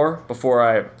little more before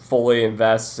I fully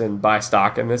invest and buy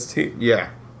stock in this team. Yeah.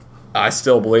 I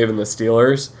still believe in the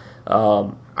Steelers.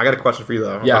 I got a question for you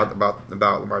though. Yeah. About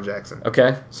Lamar Jackson.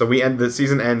 Okay. So the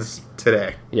season ends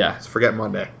today. Yeah. So forget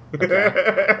Monday. All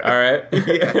right.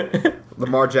 Yeah.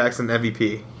 Lamar Jackson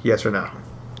MVP, yes or no?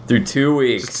 Through 2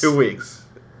 weeks. Just 2 weeks.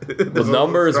 The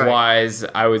numbers wise,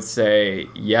 I would say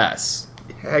yes.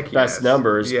 Heck yes. Best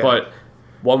numbers, Yeah. but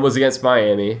one was against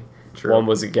Miami, True. one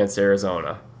was against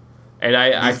Arizona. And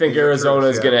I think these are Arizona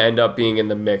is truths, going to end up being in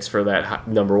the mix for that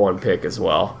number 1 pick as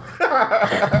well.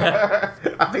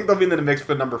 I think they'll be in the mix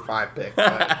for the number 5 pick.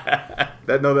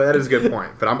 That is a good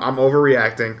point. But I'm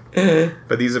overreacting.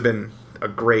 But these have been a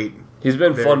great. He's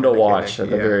been Very fun to beginning, watch at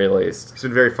the yeah. very least. It's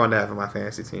been very fun to have on my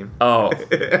fantasy team. Oh,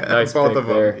 nice Both pick of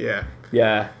them. there. Yeah.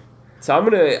 Yeah. So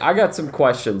I got some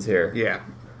questions here. Yeah.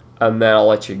 And then I'll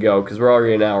let you go because we're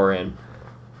already an hour in.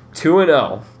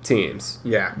 2-0 teams.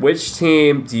 Yeah. Which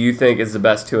team do you think is the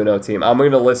best 2-0 team? I'm going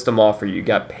to list them off for you. You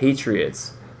got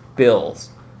Patriots,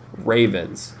 Bills,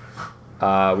 Ravens.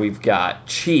 We've got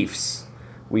Chiefs.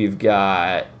 We've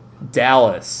got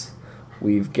Dallas.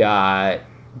 We've got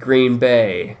Green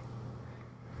Bay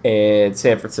and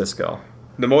San Francisco.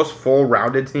 The most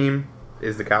full-rounded team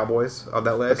is the Cowboys on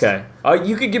that list. Okay.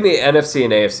 You could give me NFC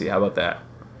and AFC. How about that?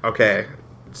 Okay.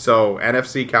 So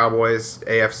NFC, Cowboys,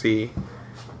 AFC.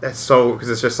 That's so because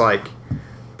it's just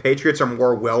Patriots are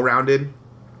more well-rounded,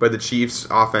 but the Chiefs'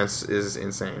 offense is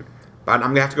insane. But I'm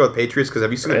gonna have to go with Patriots because have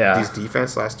you seen these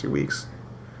defense last 2 weeks?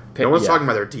 No one's talking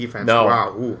about their defense. No.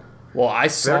 Wow. Ooh. Well, I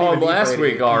saw them last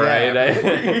week, all right.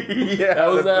 Yeah. That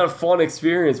was not a fun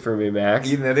experience for me, Max.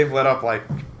 Even though they've let up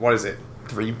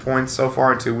 3 points so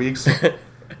far in 2 weeks.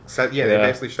 So they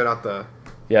basically shut out the.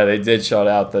 Yeah, they did shut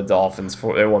out the Dolphins.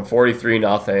 They won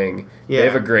 43-0. Yeah. They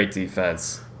have a great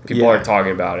defense. People aren't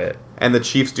talking about it. And the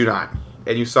Chiefs do not.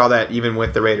 And you saw that even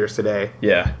with the Raiders today.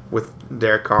 Yeah. With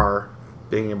Derek Carr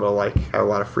being able to have a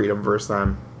lot of freedom versus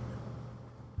them.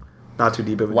 Not too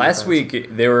deep of a Last defense. week,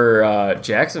 they were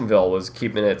Jacksonville was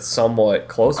keeping it somewhat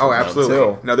close. Oh, with them, absolutely.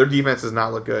 too. No, their defense does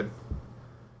not look good.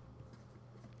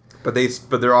 But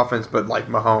their offense, but like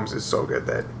Mahomes is so good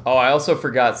that Oh, I also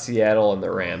forgot Seattle and the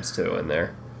Rams too in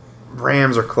there.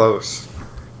 Rams are close.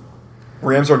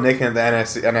 Rams are nicking the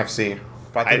NFC.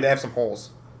 But I think they have some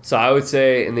holes. So I would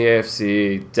say in the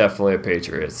AFC, definitely the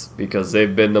Patriots because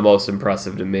they've been the most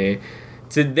impressive to me.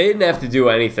 They didn't have to do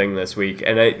anything this week,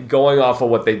 and going off of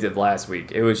what they did last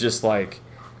week, it was just like.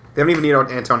 They don't even need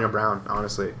Antonio Brown,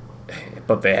 honestly.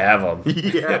 But they have him.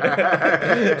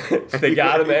 Yeah. They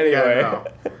got him anyway.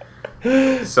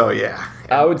 Yeah, so, yeah.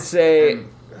 I would say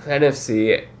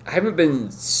NFC, I haven't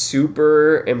been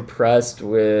super impressed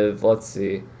with, let's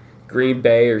see, Green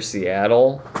Bay or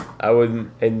Seattle. I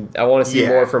want to see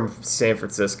more from San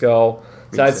Francisco.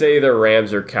 So I'd say either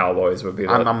Rams or Cowboys would be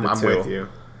the I'm two. with you.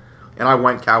 And I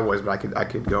went Cowboys, but I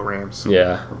could go Rams.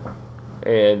 Yeah.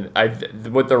 And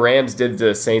what the Rams did to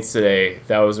the Saints today,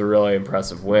 that was a really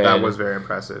impressive win. That was very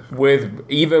impressive.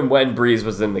 Even when Breeze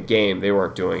was in the game, they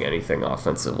weren't doing anything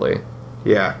offensively.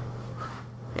 Yeah.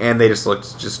 And they just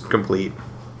looked just complete.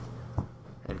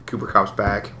 And Cooper Kupp's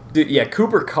back. Dude, yeah,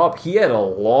 Cooper Kupp, he had a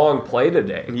long play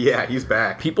today. Yeah, he's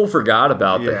back. People forgot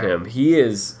about him. He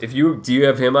is. Do you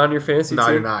have him on your fantasy team?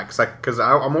 No, you're not. Because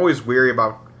I'm always weary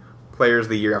about players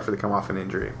the year after they come off an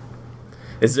injury.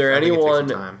 Is there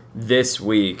anyone this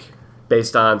week,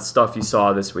 based on stuff you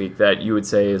saw this week, that you would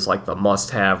say is like the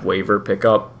must-have waiver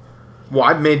pickup? Well,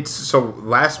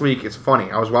 last week, it's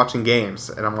funny. I was watching games,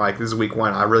 and I'm like, this is week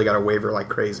 1. I really got to waiver like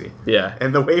crazy. Yeah.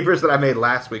 And the waivers that I made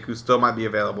last week, who still might be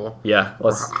available. Yeah.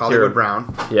 Hollywood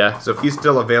Brown. Yeah. So if he's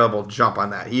still available, jump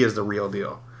on that. He is the real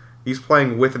deal. He's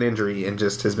playing with an injury and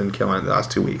just has been killing it the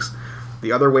last 2 weeks.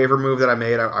 The other waiver move that I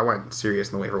made, I went serious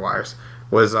in the waiver wires,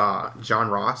 was John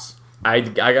Ross. I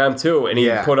got him too, and he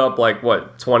put up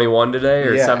 21 today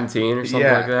or 17 or something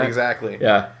like that. Yeah, exactly.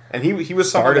 Yeah, and he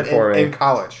was someone in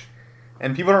college,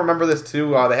 and people don't remember this too.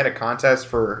 They had a contest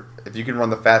for if you can run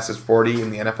the fastest 40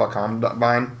 in the NFL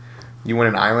Combine, you win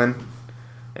an island,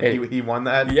 and he won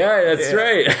that. Yeah, that's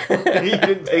right. He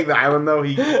didn't take the island though.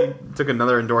 He took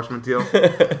another endorsement deal,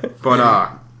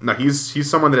 but no, he's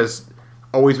someone that has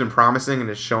always been promising and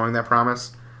is showing that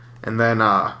promise, and then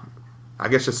I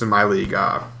guess just in my league.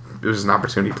 It was an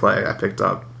opportunity play. I picked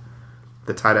up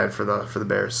the tight end for the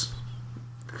Bears.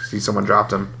 See, someone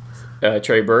dropped him.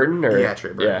 Trey Burton? Yeah,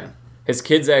 Trey Burton. Yeah. His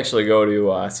kids actually go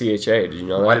to CHA. Did you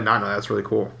know that? I did not know that. That's really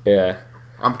cool. Yeah.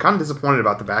 I'm kind of disappointed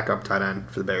about the backup tight end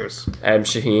for the Bears. Adam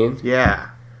Shaheen? Yeah.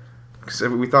 Because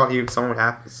we thought someone would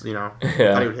happen.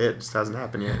 Thought he would hit. It just hasn't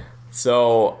happened yet.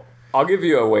 So, I'll give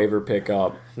you a waiver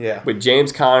pickup. Yeah. With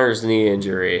James Conner's knee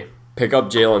injury, pick up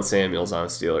Jalen Samuels on the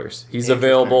Steelers. He's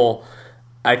available.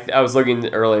 I was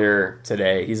looking earlier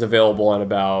today. He's available on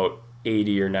about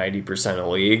 80 or 90% of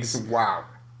leagues. Wow.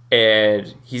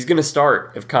 And he's going to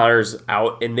start if Connor's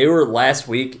out. And they were last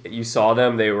week, you saw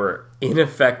them, they were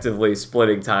ineffectively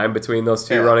splitting time between those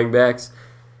two running backs.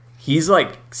 He's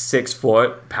like 6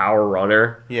 foot, power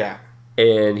runner. Yeah.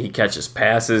 And he catches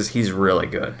passes. He's really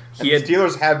good. The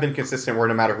Steelers have been consistent where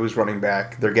no matter who's running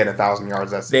back, they're getting 1,000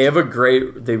 yards. They have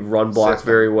they run block system.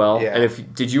 very well. Yeah.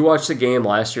 And did you watch the game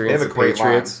last year against the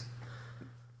Patriots?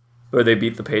 Where they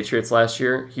beat the Patriots last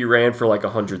year? He ran for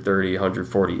 130,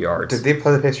 140 yards. Did they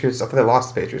play the Patriots? I thought they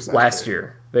lost the Patriots last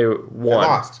year. They won. They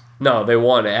lost. No, they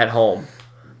won at home.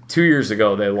 2 years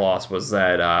ago they lost. Was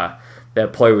that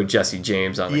play with Jesse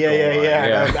James on the goal line.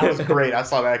 Yeah. That was great. I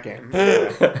saw that game.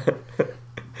 Yeah.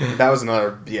 That was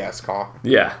another BS call.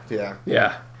 Yeah.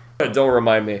 Yeah. Don't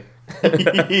remind me.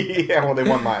 Yeah, well, they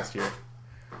won last year.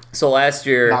 So last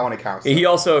year, not when it counts. He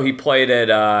played at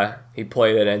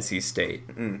NC State.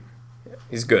 Mm.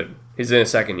 He's good. He's in his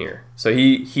second year, so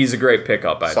he's a great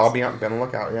pickup. So I'll be on the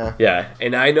lookout. Yeah. Yeah,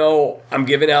 and I know I'm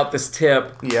giving out this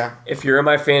tip. Yeah. If you're in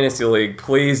my fantasy league,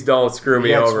 please don't screw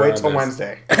me over. Wait till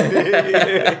Wednesday.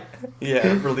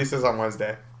 Yeah, releases on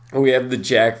Wednesday. We have the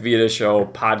Jack Vita Show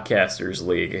Podcasters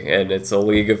League, and it's a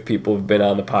league of people who've been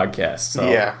on the podcast. So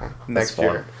yeah, next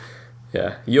year.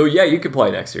 Yeah, you could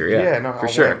play next year. Yeah, no, for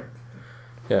sure.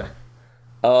 Win.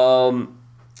 Yeah.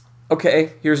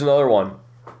 Okay, here's another one.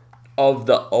 Of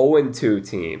the 0-2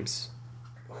 teams,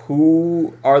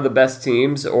 who are the best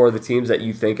teams, or the teams that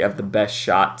you think have the best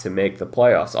shot to make the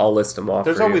playoffs? I'll list them off.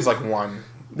 There's always one.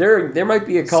 There might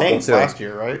be a couple Saints too. Last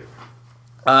year, right?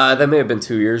 That may have been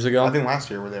 2 years ago. I think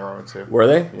last year they were 0-2. Were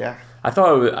they? Yeah.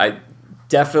 I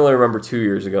definitely remember 2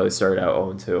 years ago they started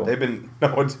out 0-2. They've been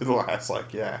 0-2 the last,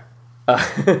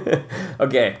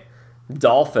 Okay.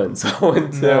 Dolphins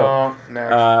 0-2.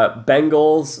 No.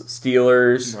 Bengals,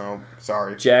 Steelers. No,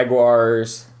 sorry.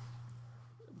 Jaguars,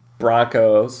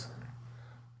 Broncos.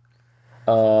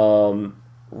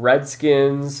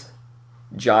 Redskins,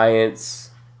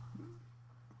 Giants.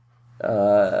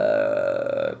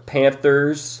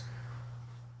 Panthers.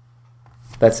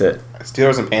 That's it.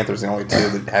 Steelers and Panthers are the only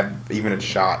two that have even a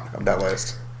shot of that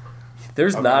list.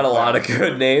 There's not a lot of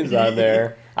good names on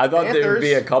there. I thought there would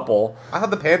be a couple. I thought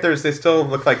the Panthers, they still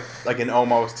look like an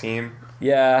almost team.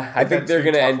 Yeah, I think they're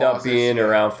going to end up being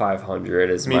around 500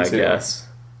 is my guess.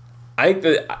 I think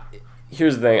that,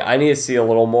 here's the thing, I need to see a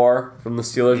little more from the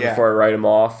Steelers before I write them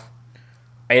off.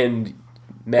 And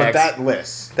Max, but that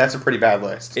list, that's a pretty bad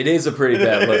list. It is a pretty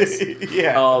bad list.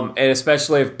 Yeah. And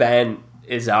especially if Ben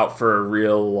is out for a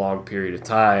real long period of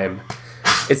time,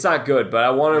 it's not good. But I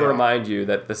want to remind you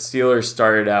that the Steelers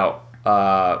started out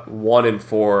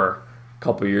 1-4 a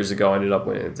couple years ago, ended up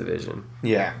winning the division.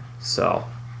 Yeah. So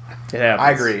it happens.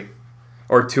 I agree.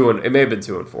 Or it may have been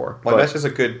 2-4. Well, that's just a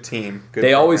good team. Good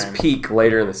they always peak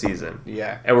later in the season.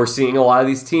 Yeah. And we're seeing a lot of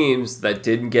these teams that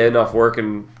didn't get enough work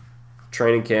in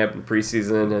training camp and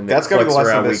preseason, and that's gonna be the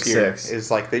lesson around this week year. 6.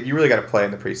 Is like that you really got to play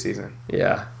in the preseason.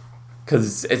 Yeah,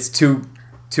 because it's too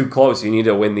close. You need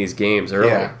to win these games early.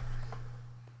 Yeah.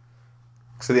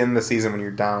 So at the end of the season, when you're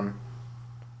down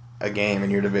a game in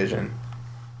your division,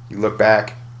 you look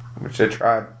back. We should have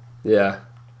tried. Yeah,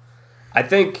 I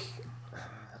think.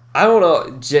 I don't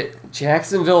know.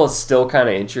 Jacksonville is still kind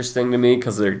of interesting to me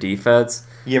because of their defense.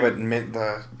 Yeah, but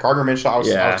the Gardner Minshew, I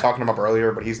was talking him up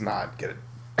earlier, but he's not good.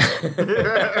 I'm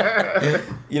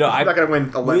not going to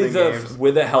win 11 games.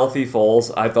 With a healthy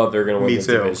Foles, I thought they were going to win the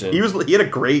division. He had a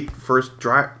great first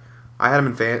drive. I had him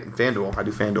in FanDuel. I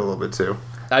do FanDuel a little bit too.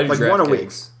 I do like one a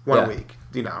week. One a week.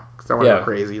 You know, because I want to go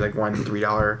crazy. Like $1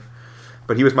 $3.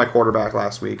 But he was my quarterback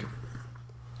last week.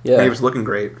 Yeah. And he was looking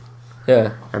great.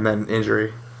 Yeah. And then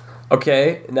injury.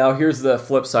 Okay, now here's the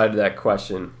flip side of that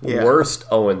question. Yeah. Worst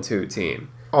 0-2 team.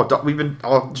 Oh, we've been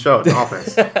all show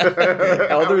Dolphins.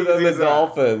 Other than the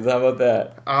Dolphins, how about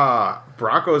that?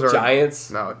 Broncos are Giants.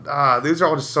 No, these are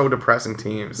all just so depressing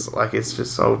teams. Like it's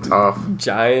just so tough.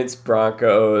 Giants,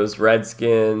 Broncos,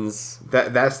 Redskins.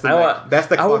 That's the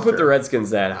cluster. I would put the Redskins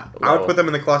that low. I would put them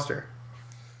in the cluster.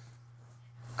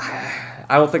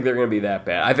 I don't think they're going to be that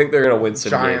bad. I think they're going to win some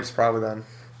Giants games. probably then.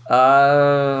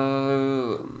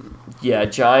 Yeah,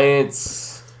 Giants.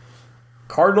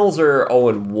 Cardinals are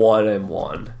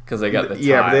 0-1 because they got the tie.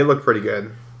 Yeah, but they look pretty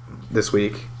good this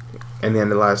week and the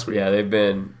end of last week. Yeah, they've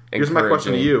been. Here's my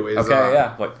question to you: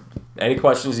 What? Any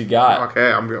questions you got?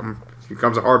 Okay, here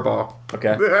comes a hardball.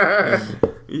 Okay.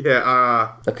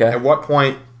 Yeah. Okay. At what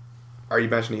point are you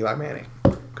benching Eli Manning?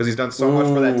 Because he's done so much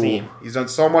for that team. He's done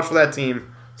so much for that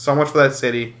team, so much for that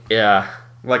city. Yeah.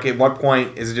 Like, at what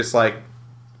point is it just like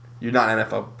you're not an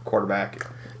NFL quarterback?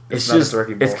 It's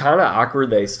kind of awkward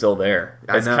that he's still there.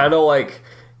 It's kind of like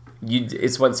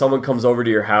it's when someone comes over to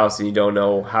your house and you don't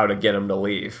know how to get him to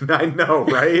leave. I know,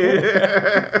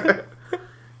 right?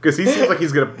 Because he seems like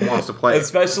he's wants to play.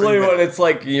 Especially when it's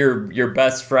like your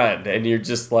best friend and you're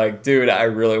just like, dude, I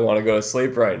really want to go to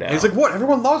sleep right now. He's like, what?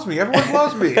 Everyone loves me. Everyone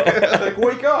loves me. Like,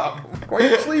 wake up. Why are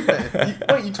you sleeping?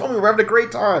 You told me we're having a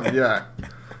great time. Yeah.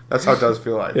 That's how it does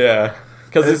feel like. Yeah.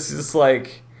 Because it's just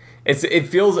like... It's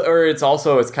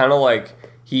kind of like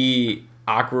he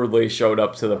awkwardly showed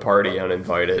up to the party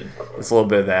uninvited. It's a little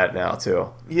bit of that now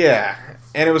too. Yeah,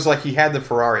 and it was like he had the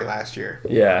Ferrari last year.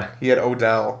 Yeah, he had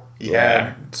Odell. He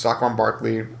had Saquon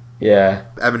Barkley. Yeah,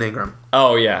 Evan Ingram.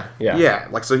 Oh yeah. Yeah,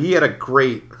 like so he had a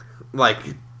great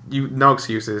no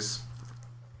excuses.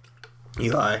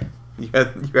 Eli, you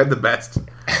had the best.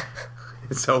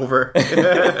 It's over.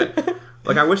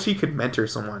 Like, I wish he could mentor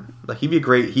someone. Like, he'd be a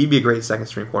great second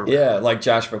string quarterback. Yeah, like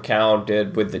Josh McCown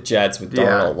did with the Jets with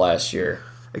Darnold last year.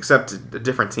 Except a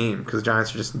different team because the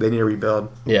Giants they need to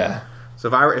rebuild. Yeah. So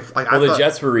the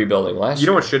Jets were rebuilding last year. You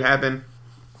know what should happen?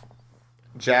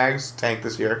 Jags tank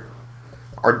this year.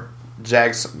 Our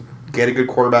Jags get a good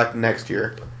quarterback next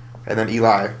year, and then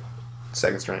Eli,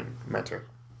 second string mentor.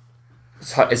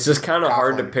 It's just kind of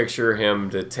hard to picture him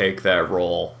to take that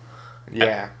role.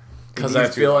 Yeah. Because I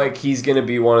feel like he's going to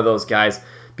be one of those guys.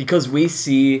 Because we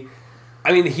see...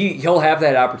 I mean, he'll have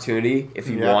that opportunity if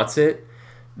he wants it.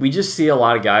 We just see a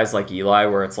lot of guys like Eli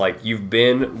where it's like, you've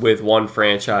been with one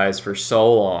franchise for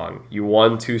so long. You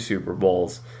won 2 Super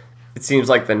Bowls. It seems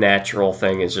like the natural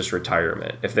thing is just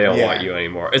retirement if they don't want you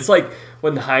anymore. It's like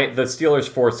when the Steelers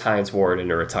forced Hines Ward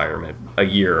into retirement a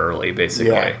year early,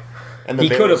 basically. Yeah. And he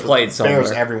could have played somewhere.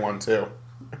 There's everyone, too.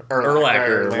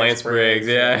 Urlacher, Lance Briggs,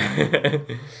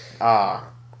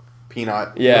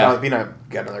 Peanut. Yeah. Peanut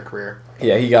got another career.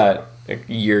 Yeah, he got a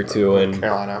year or two in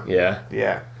Carolina. Yeah.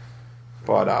 Yeah.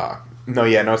 But, no,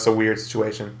 it's a weird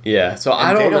situation. Yeah, so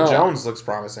I don't know. Daniel Jones looks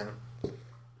promising.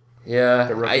 The Yeah,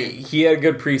 rookie. he had a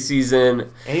good preseason.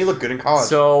 And he looked good in college.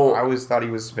 So- I always thought he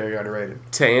was very underrated.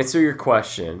 To answer your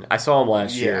question, I saw him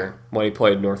last Yeah. year when he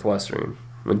played Northwestern,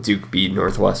 when Duke beat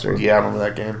Northwestern. Yeah, I remember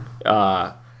that game.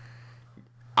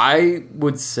 I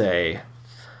would say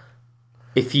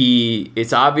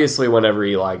it's obviously whenever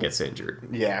Eli gets injured,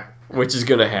 Yeah. which is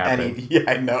going to And happen. yeah,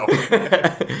 I know.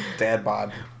 Dad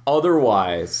bod.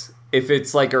 Otherwise, if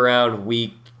it's like around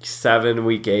week 7,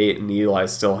 week 8, and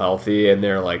Eli's still healthy and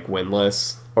they're like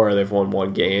winless or they've won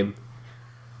one game,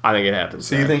 I think it happens.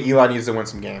 So you think Eli needs to win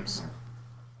some games?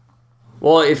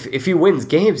 Well, if he wins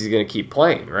games, he's going to keep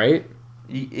playing, right?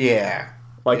 Yeah.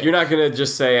 Like, you're not going to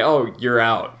just say, oh, you're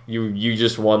out. You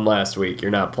just won last week.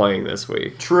 You're not playing this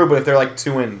week. True, but if they're like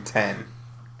 2-10,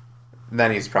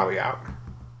 then he's probably out.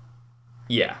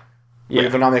 Yeah. Like, Yeah.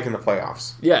 if they're not making the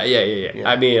playoffs. Yeah.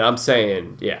 I mean, I'm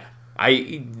saying, yeah.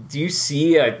 Do you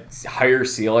see a higher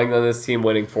ceiling than this team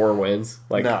winning 4 wins?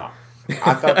 Like, No.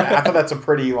 I thought that's a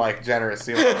pretty like generous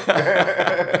ceiling.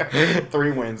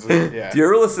 3 wins. Yeah. Do you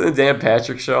ever listen to Dan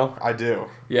Patrick's show? I do.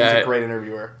 Yeah. He's a great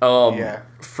interviewer. Yeah.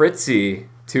 Fritzy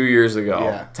 2 years ago.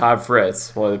 Yeah. Todd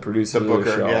Fritz, one of the producers The of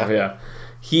booker, the show. yeah.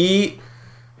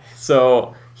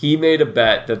 He made a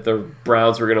bet that the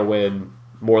Browns were going to win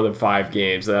more than 5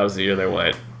 games. That was the year they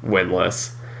went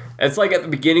winless. It's like at the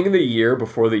beginning of the year,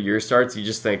 before the year starts, you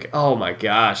just think, "Oh my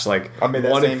gosh!" Like I made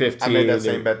 1-15. I made that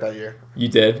same bet that year. You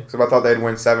did, So I thought they'd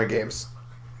win 7 games.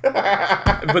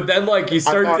 but then like you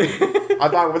started. I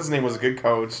thought what's his name was a good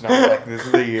coach, and I was like, "This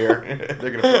is the year they're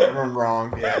gonna put everyone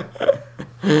wrong." Yeah.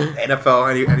 NFL,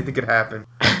 anything could happen.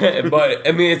 But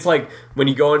I mean, it's like when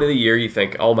you go into the year, you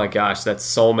think, "Oh my gosh, that's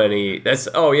so many."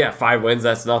 5 wins,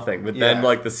 that's nothing. But then Yeah.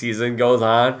 like the season goes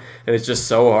on, and it's just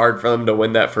so hard for them to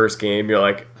win that first game. You're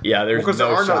like, "Yeah, there's Because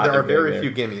no shot." there are they're very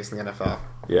getting few gimmies in the NFL.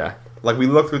 there. Yeah. Like we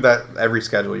look through that every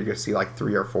schedule, you're gonna see like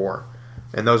 3 or 4,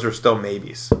 and those are still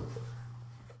maybes.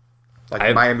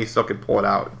 Like Miami still could pull it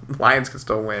out. Lions can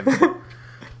still win.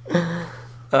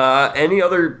 Any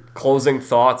other closing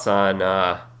thoughts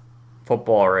on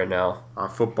football right now,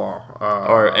 Football.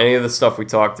 or any of the stuff we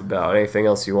talked about? Anything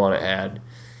else you want to add?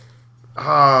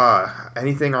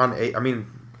 Anything on A? I mean,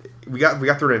 we got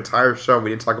through an entire show.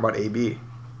 We didn't talk about AB.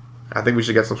 I think we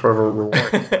should get some sort of a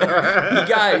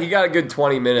reward. He got a good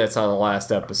 20 minutes on the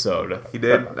last episode. He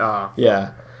did.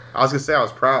 Yeah. I was gonna say I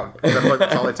was proud.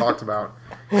 That's all they talked about.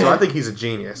 So I think he's a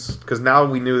genius because now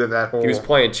we knew that whole He was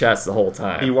playing chess the whole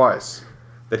time. he was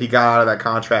that he got out of that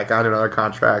contract, got into another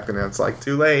contract, and it's like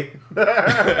too late.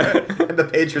 And the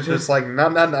Patriots were just like nah.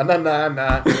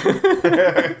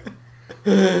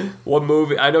 What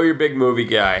movie? I know you're a big movie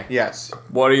guy. Yes.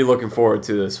 What are you looking forward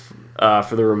to this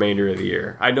for the remainder of the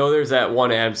year? I know there's that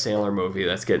one Adam Sandler movie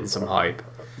that's getting some hype.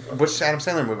 Which Adam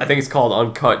Sandler movie? I think it's called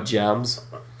Uncut Gems.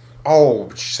 Oh,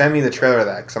 send me the trailer of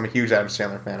that because I'm a huge Adam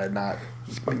Sandler fan.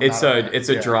 It's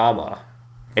a drama,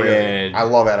 Really? and I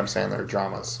love Adam Sandler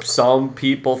dramas. some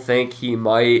people think he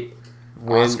might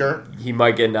win. Oscar? He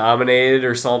might get nominated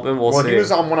or something. We'll see. He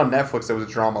was on one on Netflix that was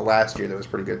a drama last year that was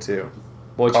pretty good too.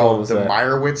 Which Called one was The that?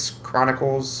 Meyerowitz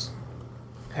Chronicles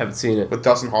Haven't seen it. with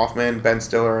Dustin Hoffman, Ben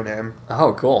Stiller, and him.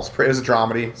 Oh, cool. It was a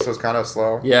dramedy, so it's kind of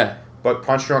slow. Yeah, But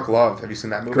Punch Drunk Love, have you seen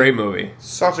that movie? great movie.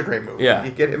 Such a great movie. Yeah.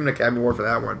 You get him an Academy Award for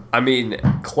that one. I mean,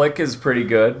 Click is pretty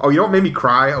good. Oh, you know what made me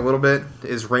cry a little bit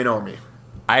is Rain Over Me.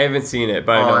 I haven't seen it,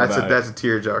 but I know about it. that's a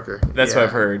tearjerker. That's what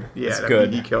I've heard. Yeah, It's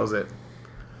good. He kills it.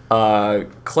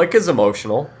 Click is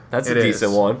emotional. That's a It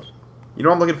decent is. one. You know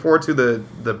what I'm looking forward to?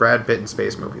 The Brad Pitt in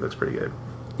space movie. Looks pretty good.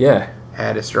 Yeah.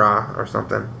 Hadistra or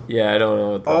something. Yeah, I don't know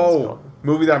what that was Oh, called.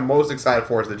 movie that I'm most excited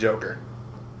for is The Joker.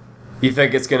 You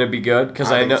think it's going to be good?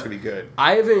 Because I think know it's going to be good.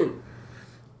 I haven't.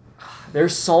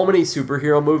 There's so many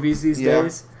superhero movies these Yeah.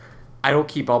 days. I don't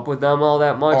keep up with them all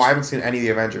that much. Oh, I haven't seen any of the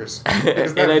Avengers.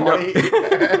 Isn't that And I know-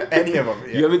 funny? Any of them.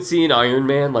 Yeah. You haven't seen Iron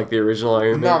Man, like the original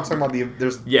Iron No, Man? I'm talking about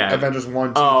there's Yeah. Avengers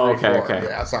 1, 2, Oh, 3, okay, 4. okay.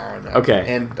 Yeah, that's Iron Man. Okay.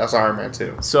 And that's Iron Man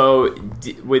 2. So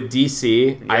with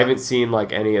DC, I Yeah. haven't seen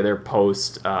like any of their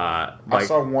post I like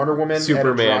saw Wonder Woman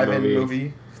Superman at a drive-in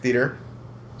movie theater.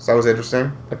 So that was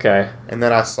interesting. okay. And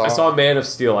then I saw Man of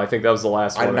Steel. I think that was the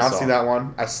last I one. did not saw. see that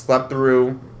one. I slept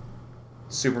through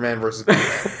Superman versus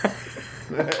Batman.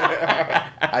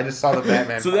 I just saw the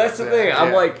Batman. So part. that's the thing. Yeah.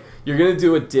 I'm like, you're gonna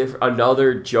do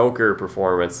another Joker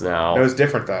performance now. It was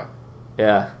different though.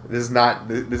 Yeah. This is not.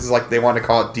 This is like they want to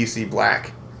call it DC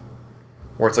Black,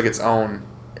 where it's like its own.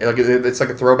 It's like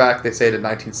a throwback. They say to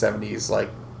 1970s like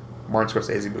Martin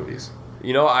Scorsese movies.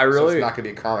 You know, I So really it's not gonna be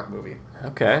a comic movie.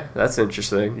 okay. That's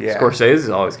interesting. Yeah. Scorsese is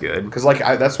always good. Because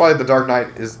that's why The Dark Knight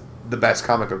is the best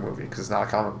comic book movie because it's not a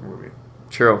comic book movie.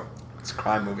 True. It's a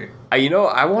crime movie.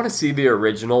 I want to see the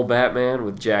original Batman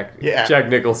with Jack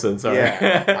Nicholson. Sorry.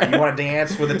 Yeah. You want to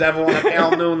dance with the devil in a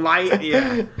pale noonlight?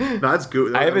 Yeah. No, that's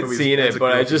goofy. I haven't seen it,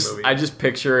 but I just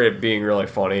picture it being really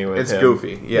funny with It's him.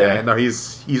 goofy. Yeah. No,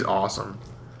 he's awesome.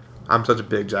 I'm such a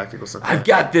big Jack Nicholson fan. I've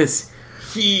got this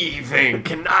heaving,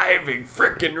 conniving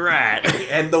frickin' rat.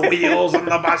 And the wheels on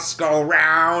the bus go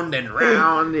round and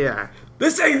round. Yeah.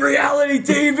 This ain't reality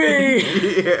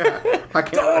TV! Yeah.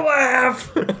 Don't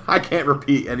laugh! I can't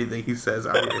repeat anything he says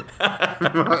out here.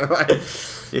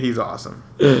 Yeah, he's awesome.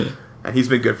 And he's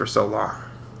been good for so long.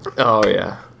 Oh,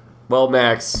 yeah. Well,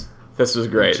 Max, this was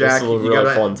great. Jack, this was a you really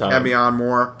gotta fun time. have me on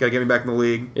more. Gotta get me back in the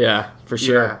league. Yeah, for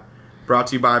sure. Yeah. Brought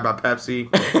to you by Pepsi.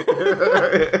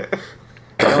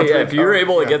 If you were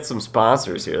able to get some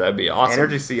sponsors here, that'd be awesome.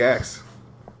 Energy CX.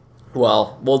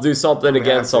 Well, we'll do something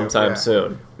again have to, sometime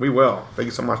soon. We will. Thank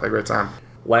you so much. Had a great time.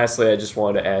 Lastly, I just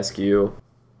wanted to ask you,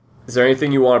 is there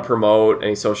anything you want to promote?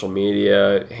 Any social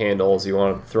media handles you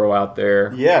want to throw out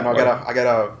there? Yeah, no, I got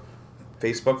a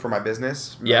Facebook for my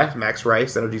business. Yeah? Max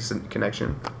Rice, Energy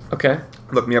Connection. Okay.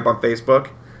 Look me up on Facebook,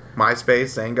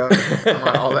 MySpace, Zanga, I'm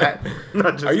on all that.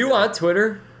 Are you on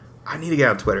Twitter? I need to get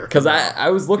on Twitter. Because I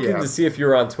was looking Yeah. to see if you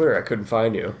were on Twitter. I couldn't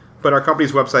find you. But our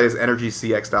company's website is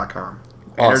energycx.com.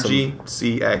 Awesome.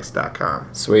 Energycx.com.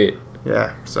 Sweet.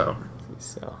 Yeah, so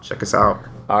So. check us out.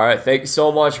 All right. Thank you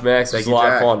so much, Max. It was Thank a you, lot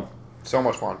Jack. of fun. So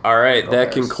much fun. All right. That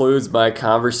Yes. concludes my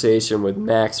conversation with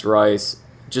Max Rice.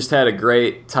 Just had a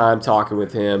great time talking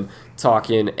with him,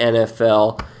 talking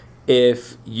NFL.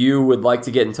 If you would like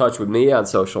to get in touch with me on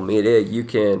social media, you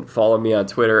can follow me on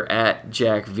Twitter at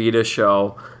Jack Vita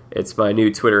Show. It's my new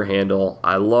Twitter handle.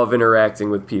 I love interacting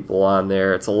with people on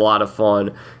there. It's a lot of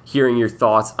fun hearing your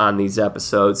thoughts on these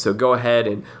episodes. So go ahead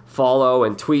and follow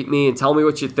and tweet me and tell me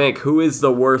what you think. Who is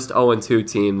the worst 0-2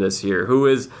 team this year? Who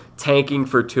is tanking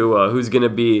for Tua? Who's going to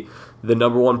be the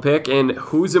number one pick? And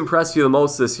who's impressed you the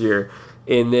most this year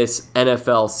in this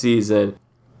NFL season?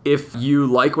 If you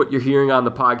like what you're hearing on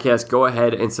the podcast, go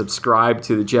ahead and subscribe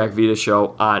to the Jack Vita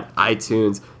Show on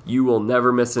iTunes. You will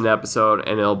never miss an episode,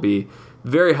 and it'll be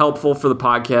very helpful for the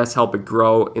podcast, help it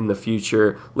grow in the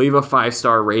future. Leave a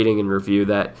 5-star rating and review.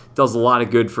 That does a lot of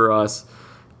good for us.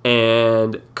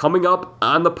 And coming up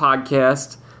on the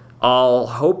podcast, I'll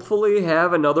hopefully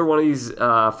have another one of these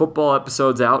football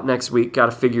episodes out next week. Got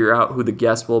to figure out who the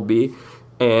guest will be.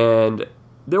 And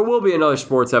there will be another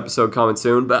sports episode coming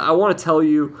soon. But I want to tell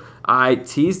you, I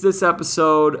teased this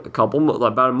episode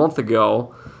about a month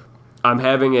ago. I'm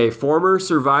having a former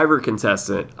Survivor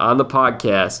contestant on the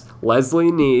podcast,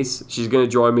 Leslie Neese. She's going to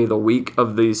join me the week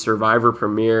of the Survivor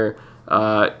premiere,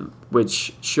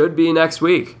 which should be next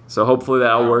week. So hopefully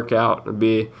that'll work out. It'll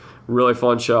be a really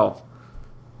fun show.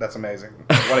 That's amazing.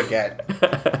 What a get.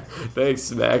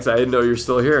 Thanks, Max. I didn't know you were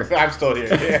still here. I'm still here.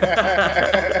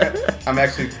 Yeah. I'm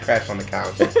actually crashed on the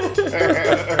couch.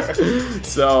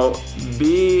 So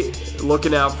be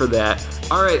looking out for that.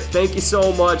 All right, thank you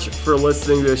so much for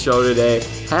listening to the show today.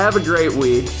 Have a great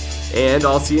week, and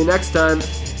I'll see you next time.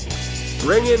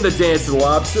 Bring in the dancing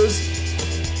lobsters.